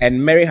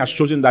 And Mary has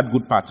chosen that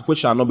good part, which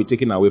shall not be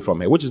taken away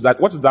from her. Which is that?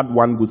 What is that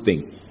one good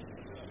thing?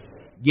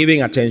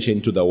 Giving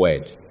attention to the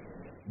word.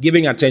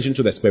 Giving attention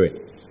to the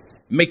Spirit.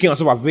 Making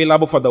yourself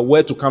available for the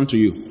word to come to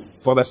you.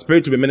 For the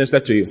Spirit to be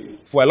ministered to you.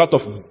 For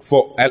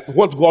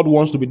what God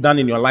wants to be done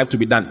in your life to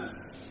be done.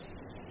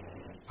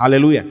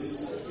 Hallelujah.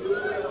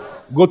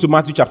 Go to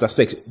Matthew chapter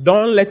 6.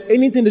 Don't let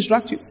anything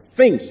distract you.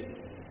 Things.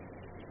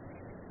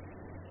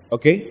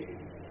 Okay?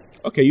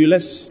 Okay,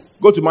 let's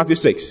go to Matthew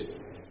 6.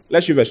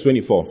 Let's read verse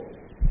 24.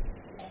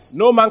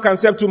 No man can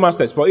serve two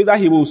masters, for either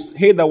he will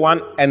hate the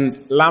one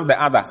and love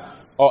the other,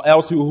 or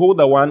else he will hold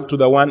the one to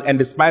the one and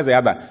despise the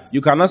other.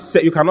 You cannot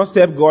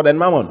serve God and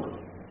mammon,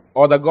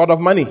 or the God of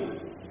money.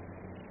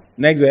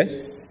 Next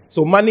verse.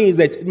 So money is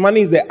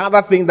the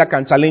other thing that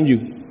can challenge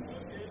you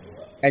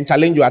and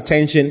challenge your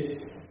attention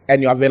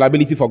and your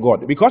availability for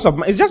God.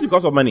 It's just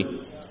because of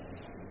money.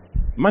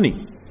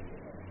 Money.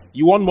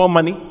 You want more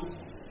money?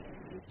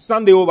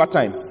 Sunday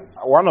overtime.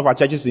 One of our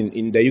churches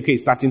in the UK is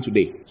starting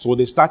today. So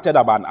they started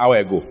about an hour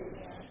ago.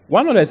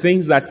 One of the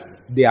things that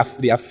they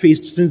have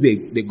faced since they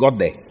got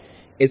there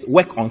is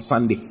work on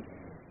Sunday.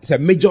 It's a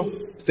major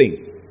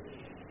thing.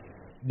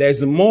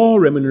 There's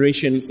more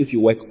remuneration if you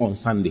work on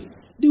Sunday.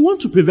 They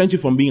want to prevent you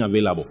from being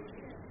available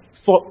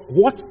for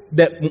what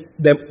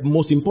the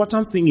most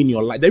important thing in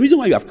your life. The reason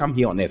why you have come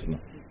here on earth now,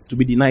 to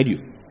be denied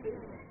you.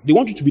 They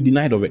want you to be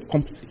denied of it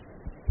completely.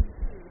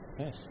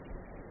 Yes.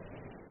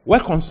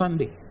 Work on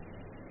Sunday.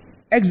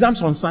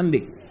 Exams on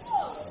Sunday.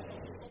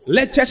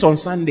 Lectures on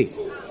Sunday.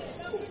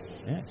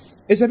 Yes.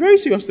 It's a very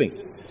serious thing.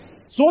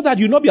 So that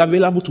you not be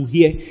available to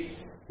hear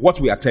what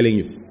we are telling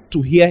you.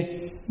 To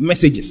hear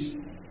messages.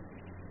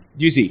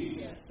 Do you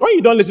see? When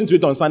you don't listen to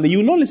it on Sunday, you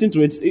will not listen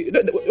to it.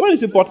 When you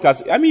say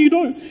podcast, I mean, you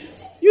don't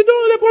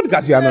the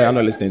podcast, you are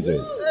not listening to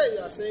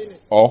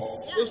it.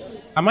 Or,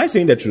 am I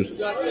saying the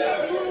truth?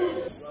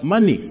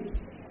 Money.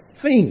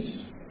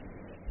 Things.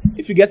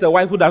 If you get a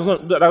wife who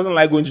doesn't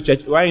like going to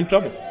church, you are in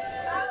trouble.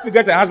 If you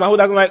get a husband who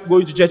doesn't like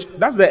going to church,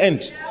 that's the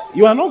end.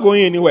 You are not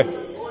going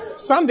anywhere.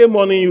 Sunday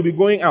morning, you'll be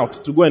going out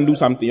to go and do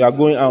something. You are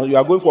going out. You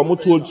are going for a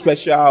mutual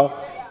special.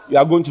 You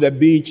are going to the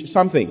beach,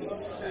 something.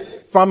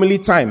 Family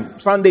time.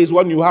 Sunday is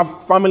when you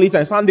have family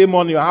time. Sunday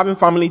morning, you are having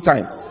family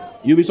time.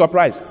 You'll be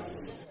surprised.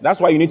 That's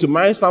why you need to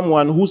marry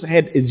someone whose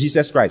head is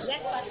Jesus Christ.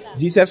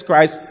 Jesus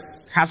Christ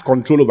has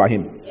control over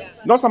him.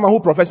 Not someone who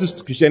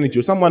professes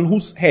Christianity, someone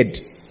whose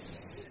head,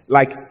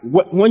 like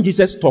when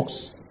Jesus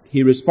talks,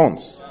 he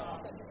responds.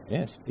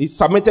 Yes. He's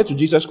submitted to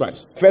Jesus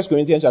Christ. 1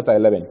 Corinthians chapter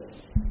 11,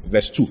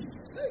 verse 2.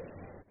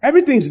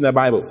 Everything is in the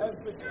Bible.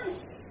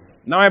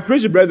 Now I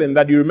praise you, brethren,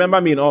 that you remember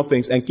me in all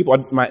things and keep the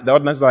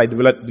ordinances that I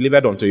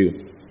delivered unto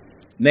you.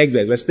 Next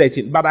verse, verse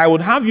 13. But I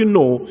would have you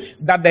know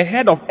that the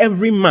head of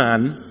every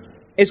man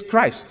is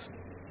Christ.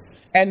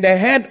 And the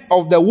head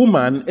of the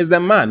woman is the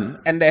man.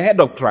 And the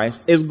head of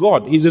Christ is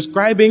God. He's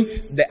describing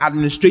the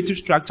administrative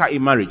structure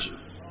in marriage.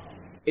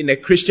 In a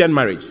Christian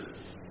marriage.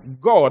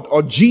 God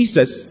or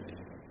Jesus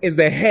is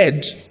the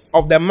head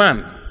of the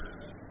man.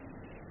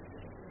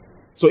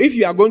 So if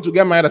you are going to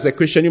get married as a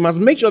Christian, you must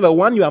make sure the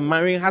one you are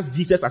marrying has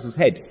Jesus as his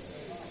head.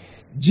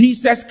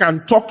 Jesus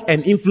can talk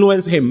and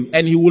influence him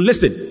and he will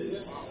listen.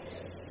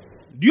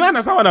 Do you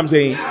understand what I'm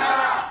saying?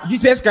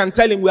 Jesus can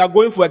tell him we are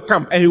going for a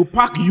camp and he'll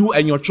pack you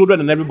and your children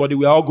and everybody.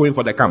 We are all going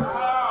for the camp.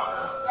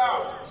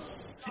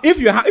 If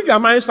you are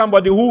marrying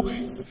somebody who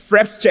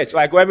freps church,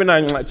 like every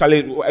night,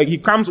 he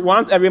comes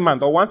once every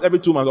month or once every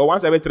 2 months or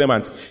once every 3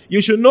 months,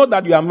 you should know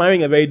that you are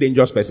marrying a very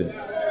dangerous person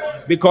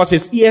because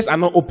his ears are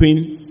not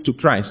open to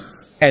Christ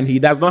and he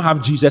does not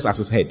have Jesus as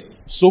his head.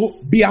 So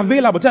be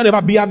available. Tell your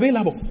neighbor, be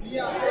available.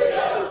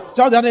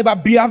 Tell your neighbor,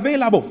 be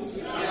available.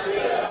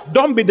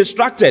 Don't be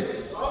distracted.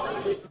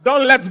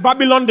 Don't let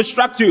Babylon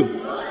distract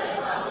you.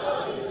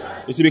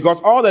 You see, because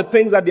all the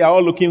things that they are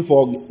all looking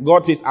for,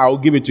 God says, I will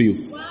give it to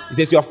you. He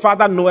says, your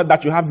Father knoweth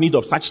that you have need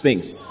of such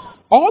things.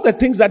 All the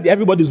things that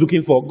everybody is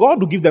looking for, God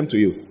will give them to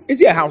you.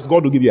 Is it a house?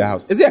 God will give you a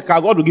house. Is it a car?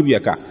 God will give you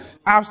a car.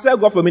 I have served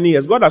God for many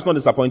years. God has not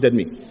disappointed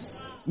me.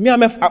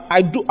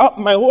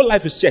 My whole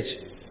life is church.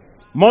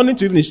 Morning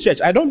to evening is church.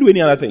 I don't do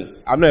any other thing.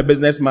 I'm not a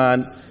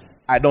businessman.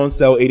 I don't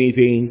sell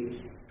anything.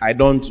 I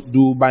don't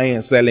do buying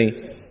and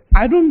selling.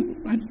 I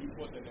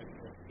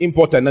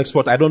import and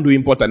export. I don't do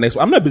import and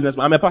export. I'm not a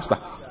businessman. I'm a pastor.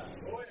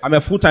 I'm a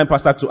full-time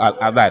pastor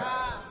at that.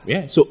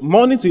 Yeah. So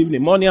morning to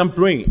evening, morning I'm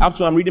praying.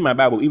 After I'm reading my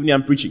Bible, evening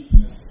I'm preaching.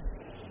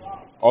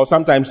 Or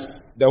sometimes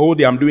the whole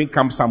day I'm doing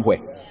camp somewhere.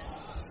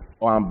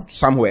 Or I'm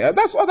somewhere.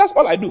 That's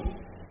all I do.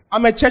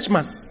 I'm a church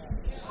man.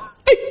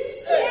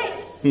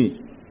 Hey.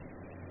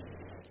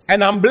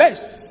 And I'm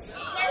blessed.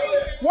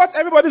 What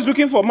everybody's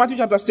looking for, Matthew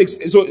chapter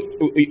 6. So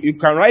you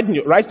can write in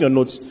your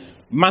notes,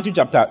 Matthew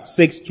chapter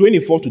 6,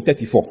 24 to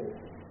 34.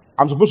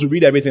 I'm supposed to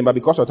read everything, but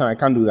because of time, I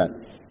can't do that.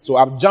 So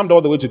I've jumped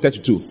all the way to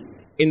 32.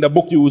 In the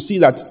book, you will see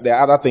that there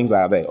are other things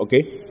that are there,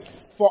 okay?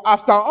 For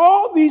after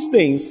all these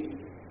things,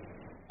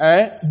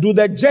 do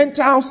the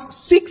Gentiles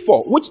seek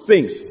for? Which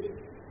things?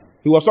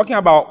 He was talking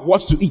about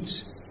what to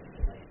eat,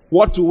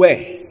 what to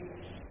wear,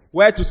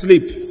 where to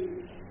sleep,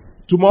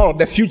 tomorrow,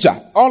 the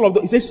future. All of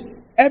those. He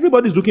says,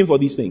 everybody's looking for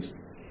these things.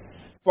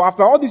 For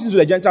after all these things do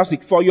the Gentiles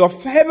seek, for your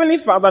heavenly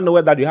Father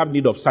knoweth that you have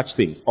need of such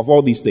things, of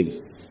all these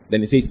things.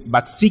 Then he says,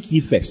 but seek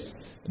ye first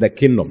the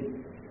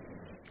kingdom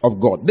of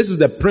God. This is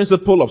the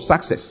principle of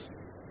success.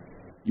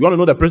 You want to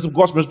know the principle,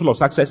 God's principle of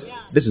success? Yeah.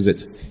 This is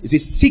it. It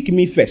says, seek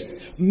me first.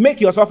 Make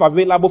yourself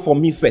available for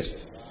me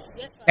first.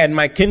 Yes, and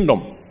my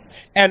kingdom.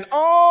 And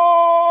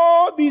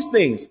all these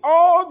things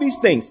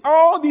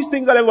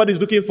that everybody is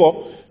looking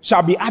for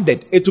shall be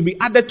added. It will be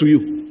added to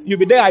you. You'll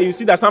be there and you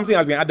see that something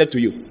has been added to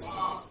you.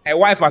 A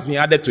wife has been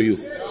added to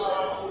you.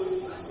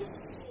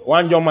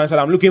 One young man said,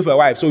 I'm looking for a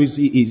wife. So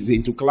he's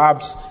into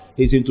clubs.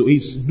 He's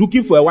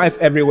looking for a wife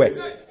everywhere.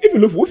 If you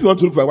want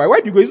to look for a wife,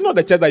 why do you go? It's not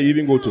the church that you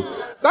even go to.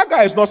 That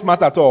guy is not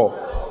smart at all.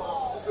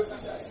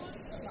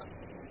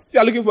 If you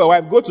are looking for a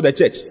wife, go to the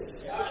church.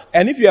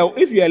 And if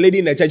you're a lady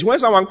in the church, when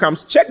someone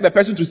comes, check the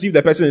person to see if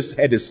the person's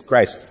head is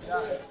Christ.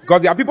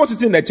 Because there are people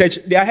sitting in the church,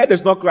 their head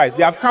is not Christ.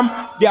 They have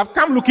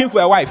come looking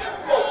for a wife.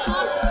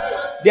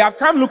 They have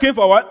come looking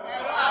for what?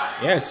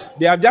 Yes,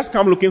 they have just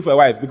come looking for a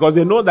wife because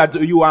they know that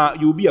you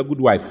will be a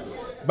good wife,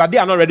 but they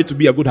are not ready to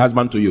be a good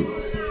husband to you.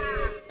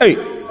 Hey,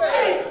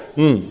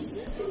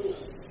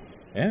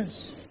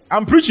 yes,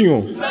 I'm preaching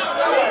you.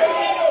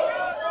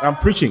 I'm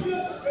preaching.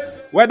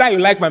 Whether you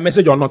like my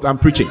message or not, I'm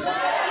preaching.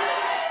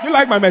 You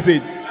like my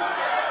message?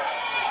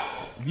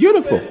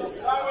 Beautiful.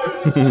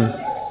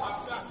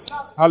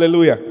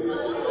 Hallelujah.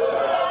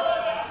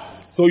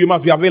 So you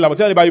must be available.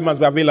 Tell anybody you must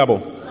be available.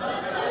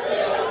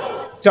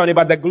 Tell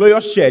anybody the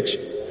glorious church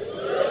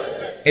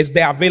is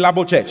the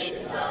available church.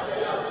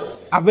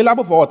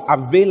 Available for what?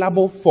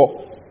 Available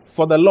for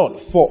the Lord,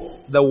 for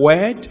the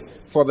word,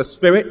 for the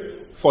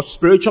spirit, for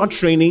spiritual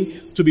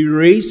training, to be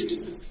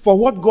raised for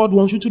what God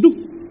wants you to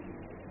do.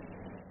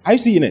 Are you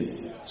seeing it?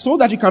 So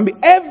that you can be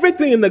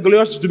everything in the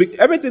glorious church,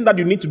 everything that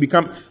you need to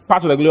become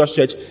part of the glorious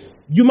church,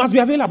 you must be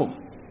available.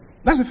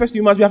 That's the first thing,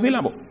 you must be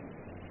available.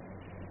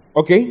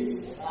 Okay?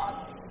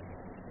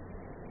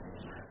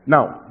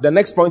 Now, the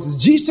next point is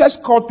Jesus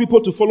called people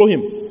to follow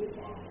him.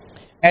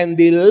 And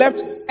they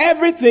left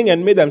everything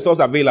and made themselves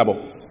available.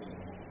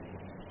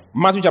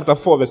 Matthew chapter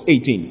 4 verse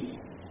 18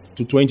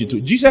 to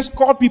 22. Jesus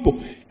called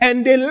people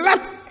and they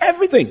left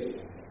everything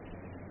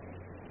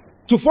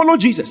to follow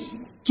Jesus,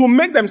 to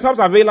make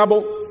themselves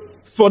available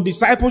for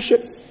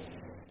discipleship,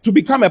 to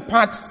become a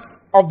part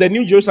of the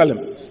New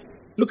Jerusalem.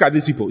 Look at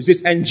these people. It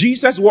says, and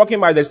Jesus walking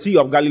by the Sea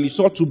of Galilee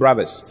saw two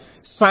brothers,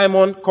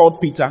 Simon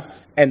called Peter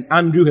and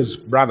Andrew his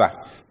brother,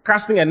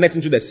 casting a net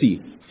into the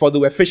sea, for they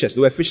were fishers.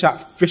 They were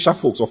fisher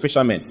folks or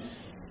fishermen.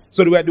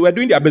 So they were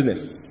doing their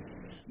business.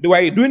 They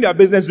were doing their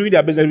business.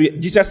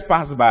 Jesus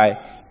passed by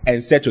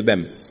and said to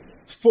them,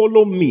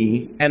 follow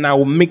me and I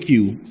will make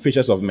you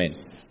fishers of men.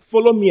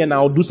 Follow me and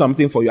I will do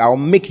something for you. I will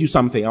make you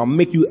something. I will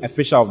make you a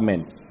fisher of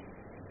men.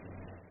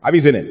 Have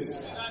you seen it?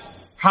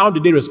 How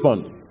did they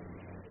respond?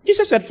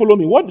 Jesus said, follow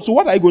me. So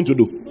what are you going to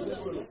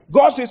do?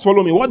 God says,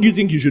 follow me. What do you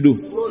think you should do?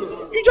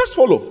 You just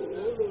follow.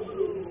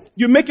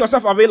 You make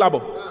yourself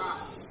available.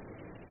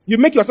 You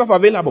make yourself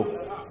available.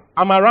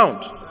 I'm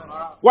around.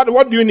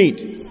 What do you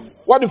need?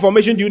 What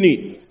information do you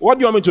need? What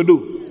do you want me to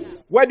do?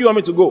 Where do you want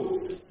me to go?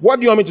 What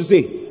do you want me to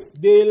say?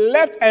 They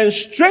left and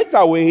straight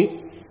away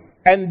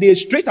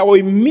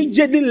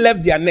immediately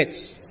left their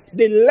nets.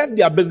 They left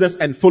their business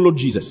and followed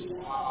Jesus.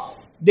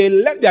 They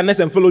left their nets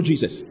and followed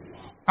Jesus.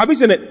 Have you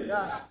seen it?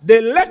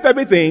 They left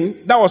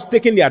everything that was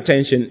taking their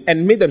attention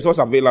and made themselves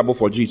available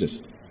for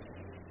Jesus.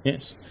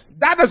 Yes.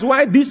 That is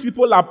why these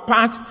people are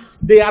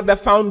they are the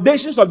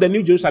foundations of the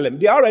New Jerusalem.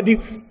 They are already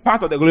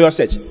part of the glorious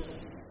church.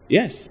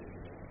 Yes.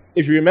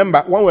 If you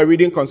remember, when we're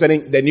reading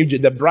concerning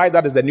the bride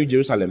that is the New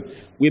Jerusalem,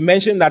 we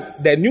mentioned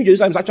that the New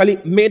Jerusalem is actually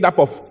made up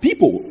of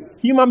people.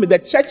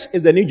 The church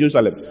is the New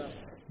Jerusalem. Do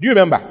you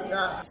remember?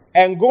 Yeah.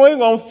 And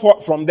going on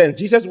from then,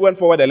 Jesus went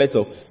forward a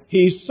little.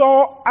 He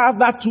saw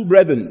two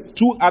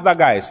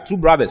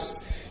brothers,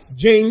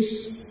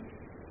 James,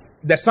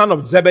 the son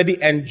of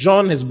Zebedee, and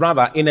John, his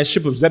brother, in a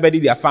ship of Zebedee,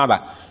 their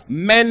father,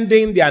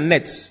 mending their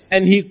nets.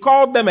 And he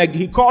called them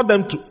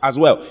to as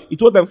well. He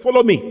told them,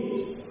 follow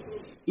me.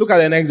 Look at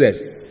the next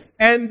verse.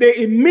 And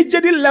they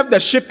immediately left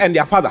the ship and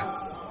their father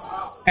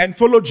and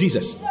followed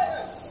Jesus.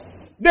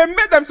 They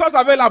made themselves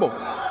available.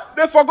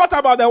 They forgot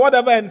about the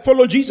whatever and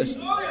followed Jesus.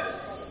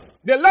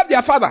 They left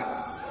their father.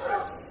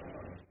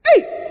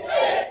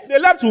 Hey! They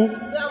left who?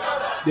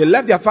 They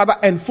left their father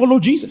and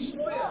followed Jesus.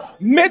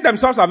 Made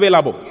themselves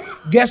available.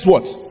 Guess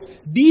what?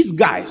 These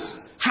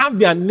guys have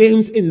their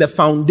names in the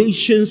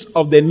foundations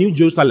of the New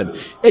Jerusalem.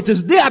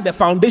 They are the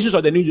foundations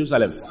of the New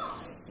Jerusalem.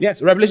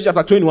 Yes, Revelation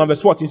chapter 21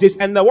 verse 14 says,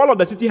 and the wall of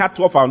the city had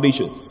 12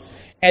 foundations.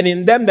 And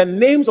in them the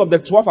names of the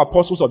 12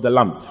 apostles of the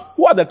Lamb.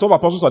 Who are the 12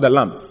 apostles of the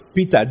Lamb?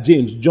 Peter,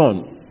 James,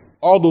 John,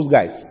 all those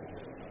guys.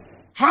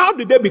 How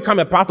did they become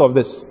a part of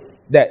this?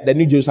 The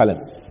New Jerusalem?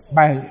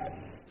 By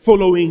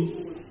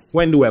following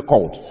when they were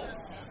called.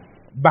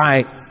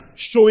 By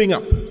showing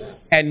up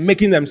and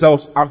making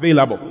themselves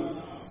available.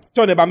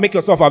 Tell them about make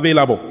yourself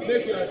available.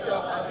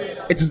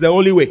 It is the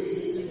only way.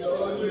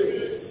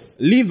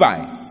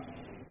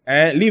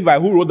 Levi,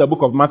 who wrote the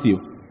book of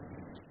Matthew,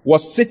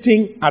 was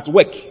sitting at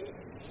work.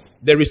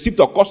 The receipt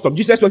of custom.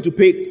 Jesus went to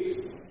pay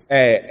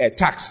a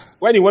tax.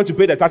 When he went to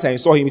pay the tax and he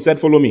saw him, he said,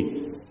 follow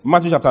me.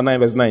 Matthew chapter 9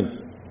 verse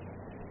 9.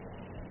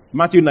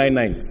 Matthew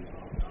 9:9.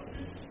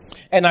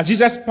 And as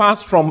Jesus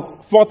passed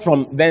forth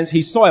from thence,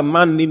 he saw a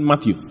man named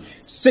Matthew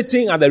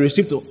sitting at the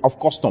receipt of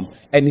custom,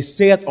 and he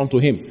said unto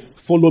him,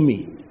 follow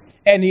me.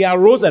 And he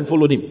arose and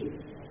followed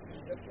him.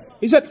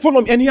 He said,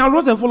 follow me. And he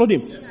arose and followed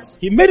him.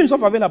 He made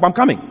himself available. I'm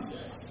coming.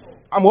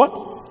 I'm what?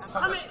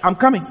 I'm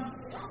coming.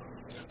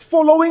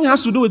 Following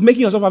has to do with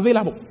making yourself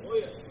available.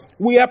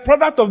 We are a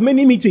product of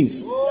many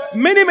meetings.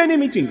 Many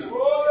meetings.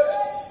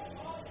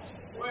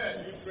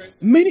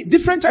 Many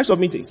different types of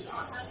meetings.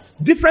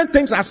 Different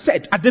things are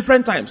said at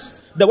different times.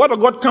 The word of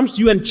God comes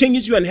to you and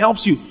changes you and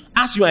helps you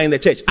as you are in the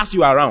church, as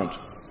you are around.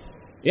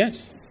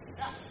 Yes.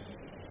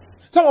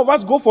 Some of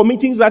us go for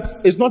meetings that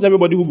it's not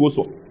everybody who goes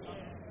for.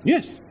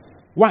 Yes.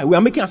 Why? We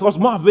are making ourselves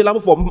more available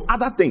for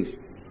other things.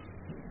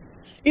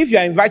 If you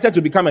are invited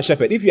to become a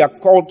shepherd, if you are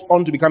called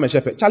on to become a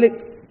shepherd, Charlie,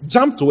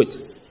 jump to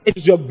it. It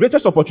is your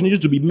greatest opportunity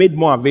to be made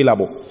more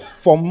available,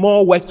 for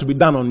more work to be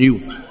done on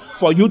you,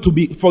 for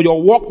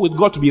your work with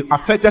God to be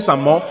affected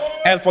some more,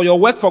 and for your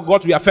work for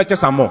God to be affected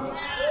some more.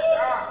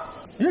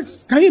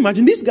 Yes. Can you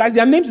imagine these guys?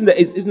 Their names in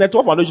the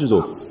 12 foundations.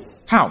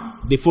 How?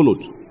 They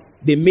followed.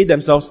 They made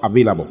themselves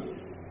available.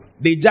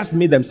 They just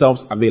made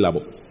themselves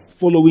available,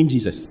 following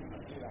Jesus.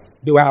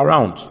 They were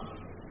around.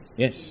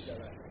 Yes.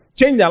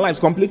 Changed their lives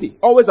completely.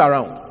 Always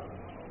around.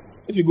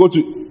 If you go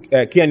to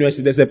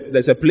KNUST,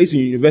 there's a place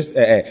in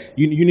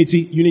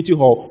Unity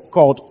Hall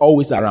called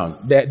Always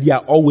Around. They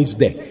are always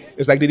there.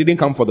 It's like they didn't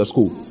come for the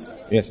school.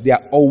 Yes, they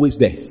are always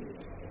there.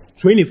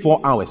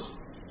 24 hours.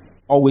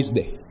 Always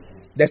there.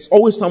 There's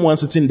always someone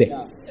sitting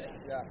there.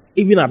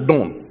 Even at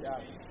dawn.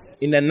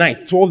 In the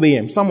night, 12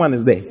 a.m., someone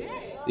is there.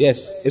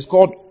 Yes, it's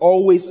called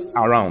Always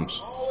Around.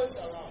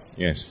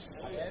 Yes.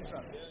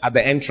 At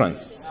the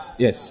entrance.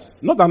 Yes.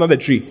 Not another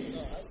tree.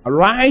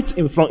 Right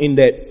in front, in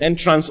the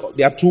entrance,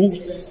 there are two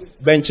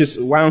benches,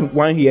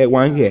 one here,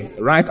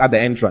 right at the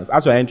entrance.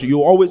 As you enter,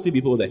 you always see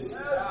people there.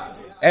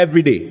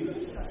 Every day.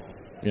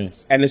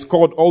 Yes. And it's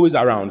called Always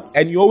Around.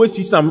 And you always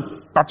see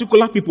some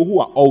particular people who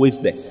are always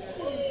there.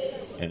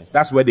 Yes,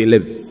 that's where they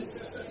live.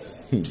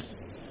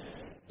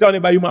 Tell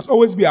anybody, you must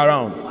always be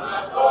around.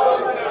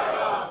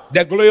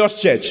 The Glorious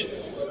Church.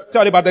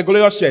 Tell about the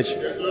Glorious Church.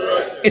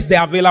 It's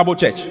the available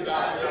church.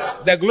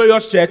 The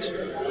Glorious Church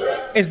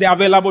is the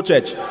available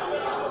church.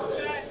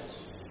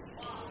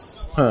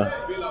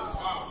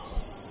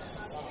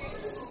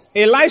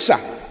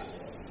 Elisha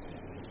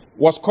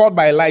was called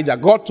by Elijah.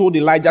 God told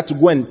Elijah to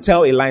go and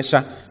tell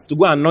Elisha to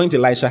go and anoint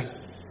Elisha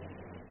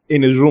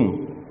in his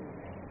room.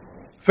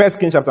 1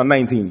 Kings chapter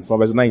 19 from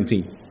verse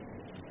 19.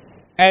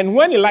 And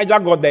when Elijah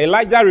got there,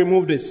 Elijah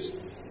removed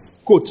his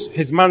coat,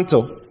 his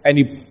mantle, and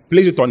he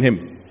placed it on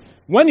him.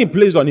 When he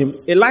placed on him,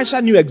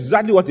 Elisha knew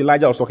exactly what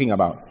Elijah was talking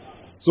about.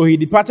 So he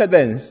departed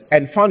thence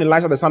and found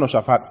Elisha the son of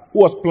Shaphat, who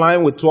was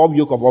plying with 12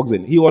 yoke of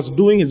oxen. He was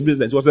doing his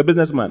business. He was a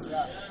businessman.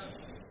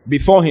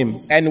 Before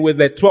him, and with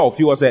the 12,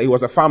 he was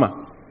a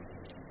farmer.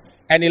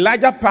 And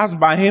Elijah passed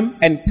by him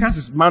and cast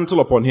his mantle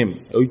upon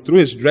him. He threw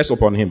his dress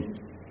upon him.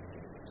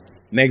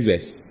 Next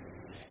verse.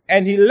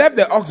 And he left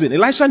the oxen.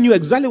 Elisha knew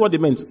exactly what it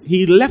meant.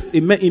 He left,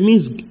 it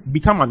means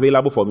become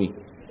available for me.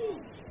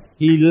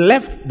 He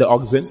left the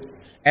oxen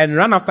and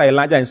ran after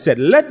Elijah and said,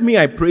 let me,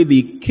 I pray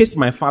thee, kiss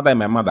my father and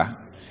my mother,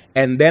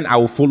 and then I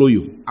will follow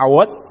you. I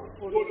what?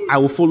 I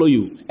will follow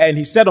you. And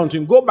he said unto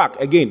him, go back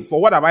again,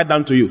 for what have I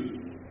done to you?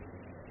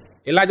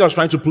 Elijah was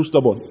trying to prove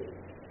stubborn.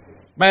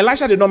 But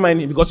Elisha did not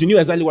mind him because he knew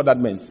exactly what that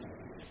meant.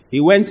 He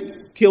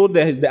went, killed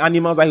the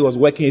animals that he was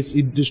working.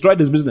 He destroyed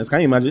his business. Can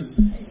you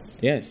imagine?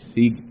 Yes.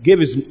 He gave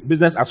his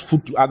business as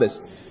food to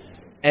others.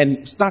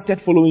 And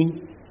started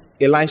following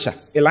Elijah.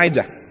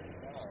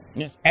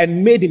 Yes.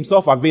 And made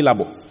himself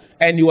available.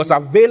 And he was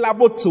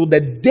available till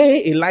the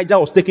day Elijah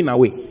was taken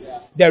away.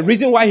 The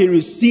reason why he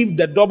received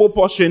the double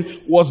portion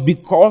was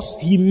because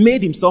he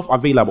made himself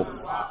available.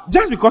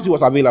 Just because he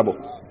was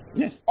available.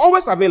 Yes.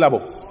 Always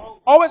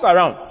available. Always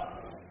around.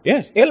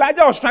 Yes.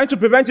 Elijah was trying to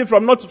prevent him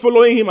from not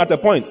following him at a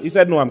point. He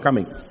said, no, I'm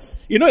coming.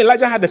 You know,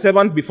 Elijah had a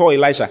servant before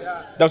Elisha.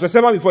 There was a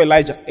servant before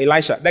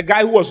Elisha. The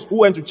guy who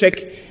went to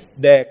check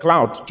the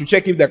cloud, to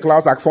check if the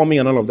clouds are forming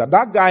and all of that.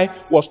 That guy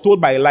was told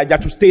by Elijah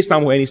to stay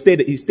somewhere, and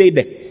he stayed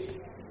there.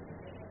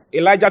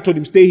 Elijah told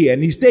him, stay here,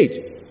 and he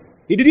stayed.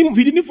 He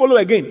didn't follow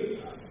again.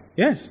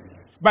 Yes.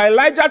 But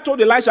Elijah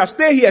told Elisha,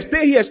 stay here.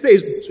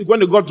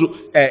 When they got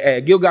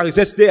to Gilgal, he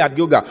said, stay at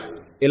Gilgal.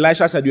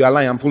 Elisha said, you are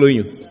lying, I'm following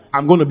you.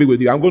 I'm going to be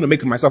with you. I'm going to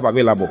make myself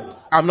available.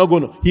 I'm not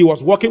going to. He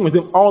was working with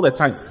him all the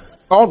time.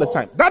 All the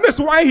time. That is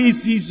why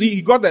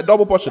he got the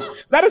double portion.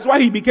 That is why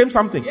he became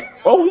something.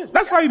 Oh, yes.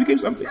 That's how he became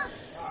something.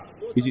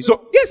 You see?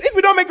 So, yes, if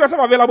you don't make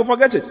yourself available,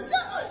 forget it.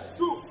 It's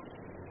true.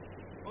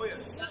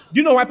 Do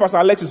you know why Pastor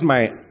Alex is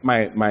my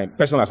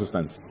personal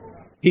assistant?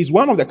 He's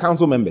one of the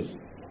council members.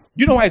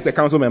 Do you know why he's a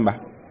council member?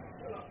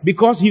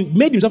 Because he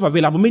made himself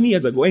available many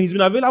years ago, and he's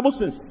been available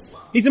since.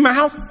 He's in my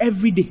house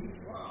every day.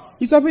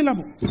 He's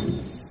available.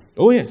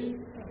 Oh, yes.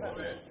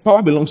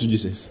 Power belongs to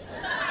Jesus.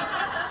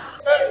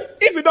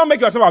 If you don't make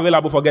yourself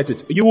available, forget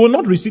it. You will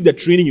not receive the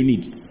training you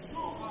need.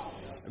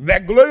 The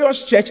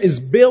Glorious Church is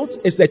built.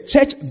 It's a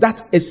church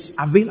that is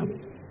available.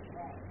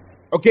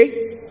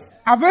 Okay?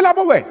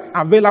 Available where?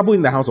 Available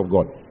in the house of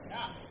God.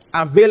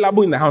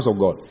 Available in the house of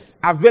God.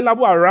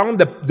 Available around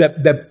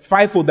the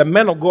fivefold, the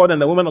men of God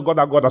and the women of God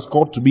that God has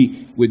called to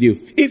be with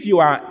you. If you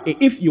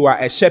are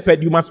a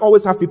shepherd, you must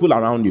always have people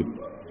around you.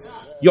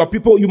 Your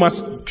people, you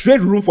must trade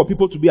room for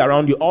people to be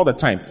around you all the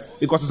time,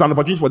 because it's an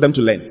opportunity for them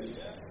to learn.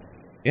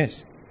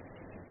 Yes.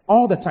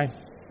 All the time.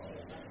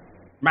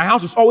 My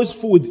house is always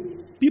full with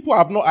people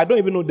I don't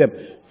even know them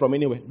from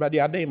anywhere, but they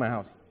are there in my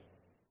house.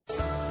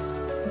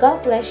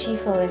 God bless you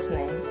for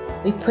listening.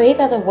 We pray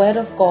that the word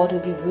of God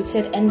will be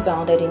rooted and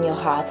grounded in your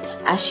heart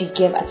as you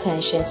give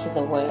attention to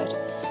the word.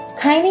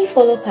 Kindly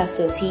follow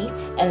Pastor T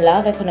and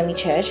Love Economy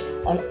Church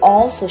on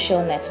all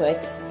social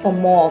networks for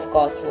more of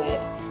God's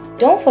word.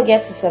 Don't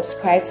forget to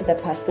subscribe to the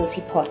Pastor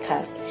T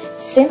podcast.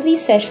 Simply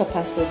search for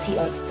Pastor T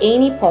on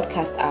any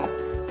podcast app,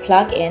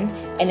 plug in,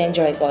 and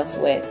enjoy God's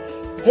word.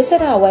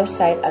 Visit our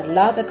website at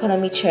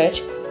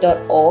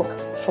loveeconomychurch.org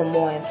for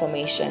more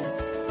information.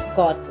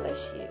 God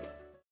bless you.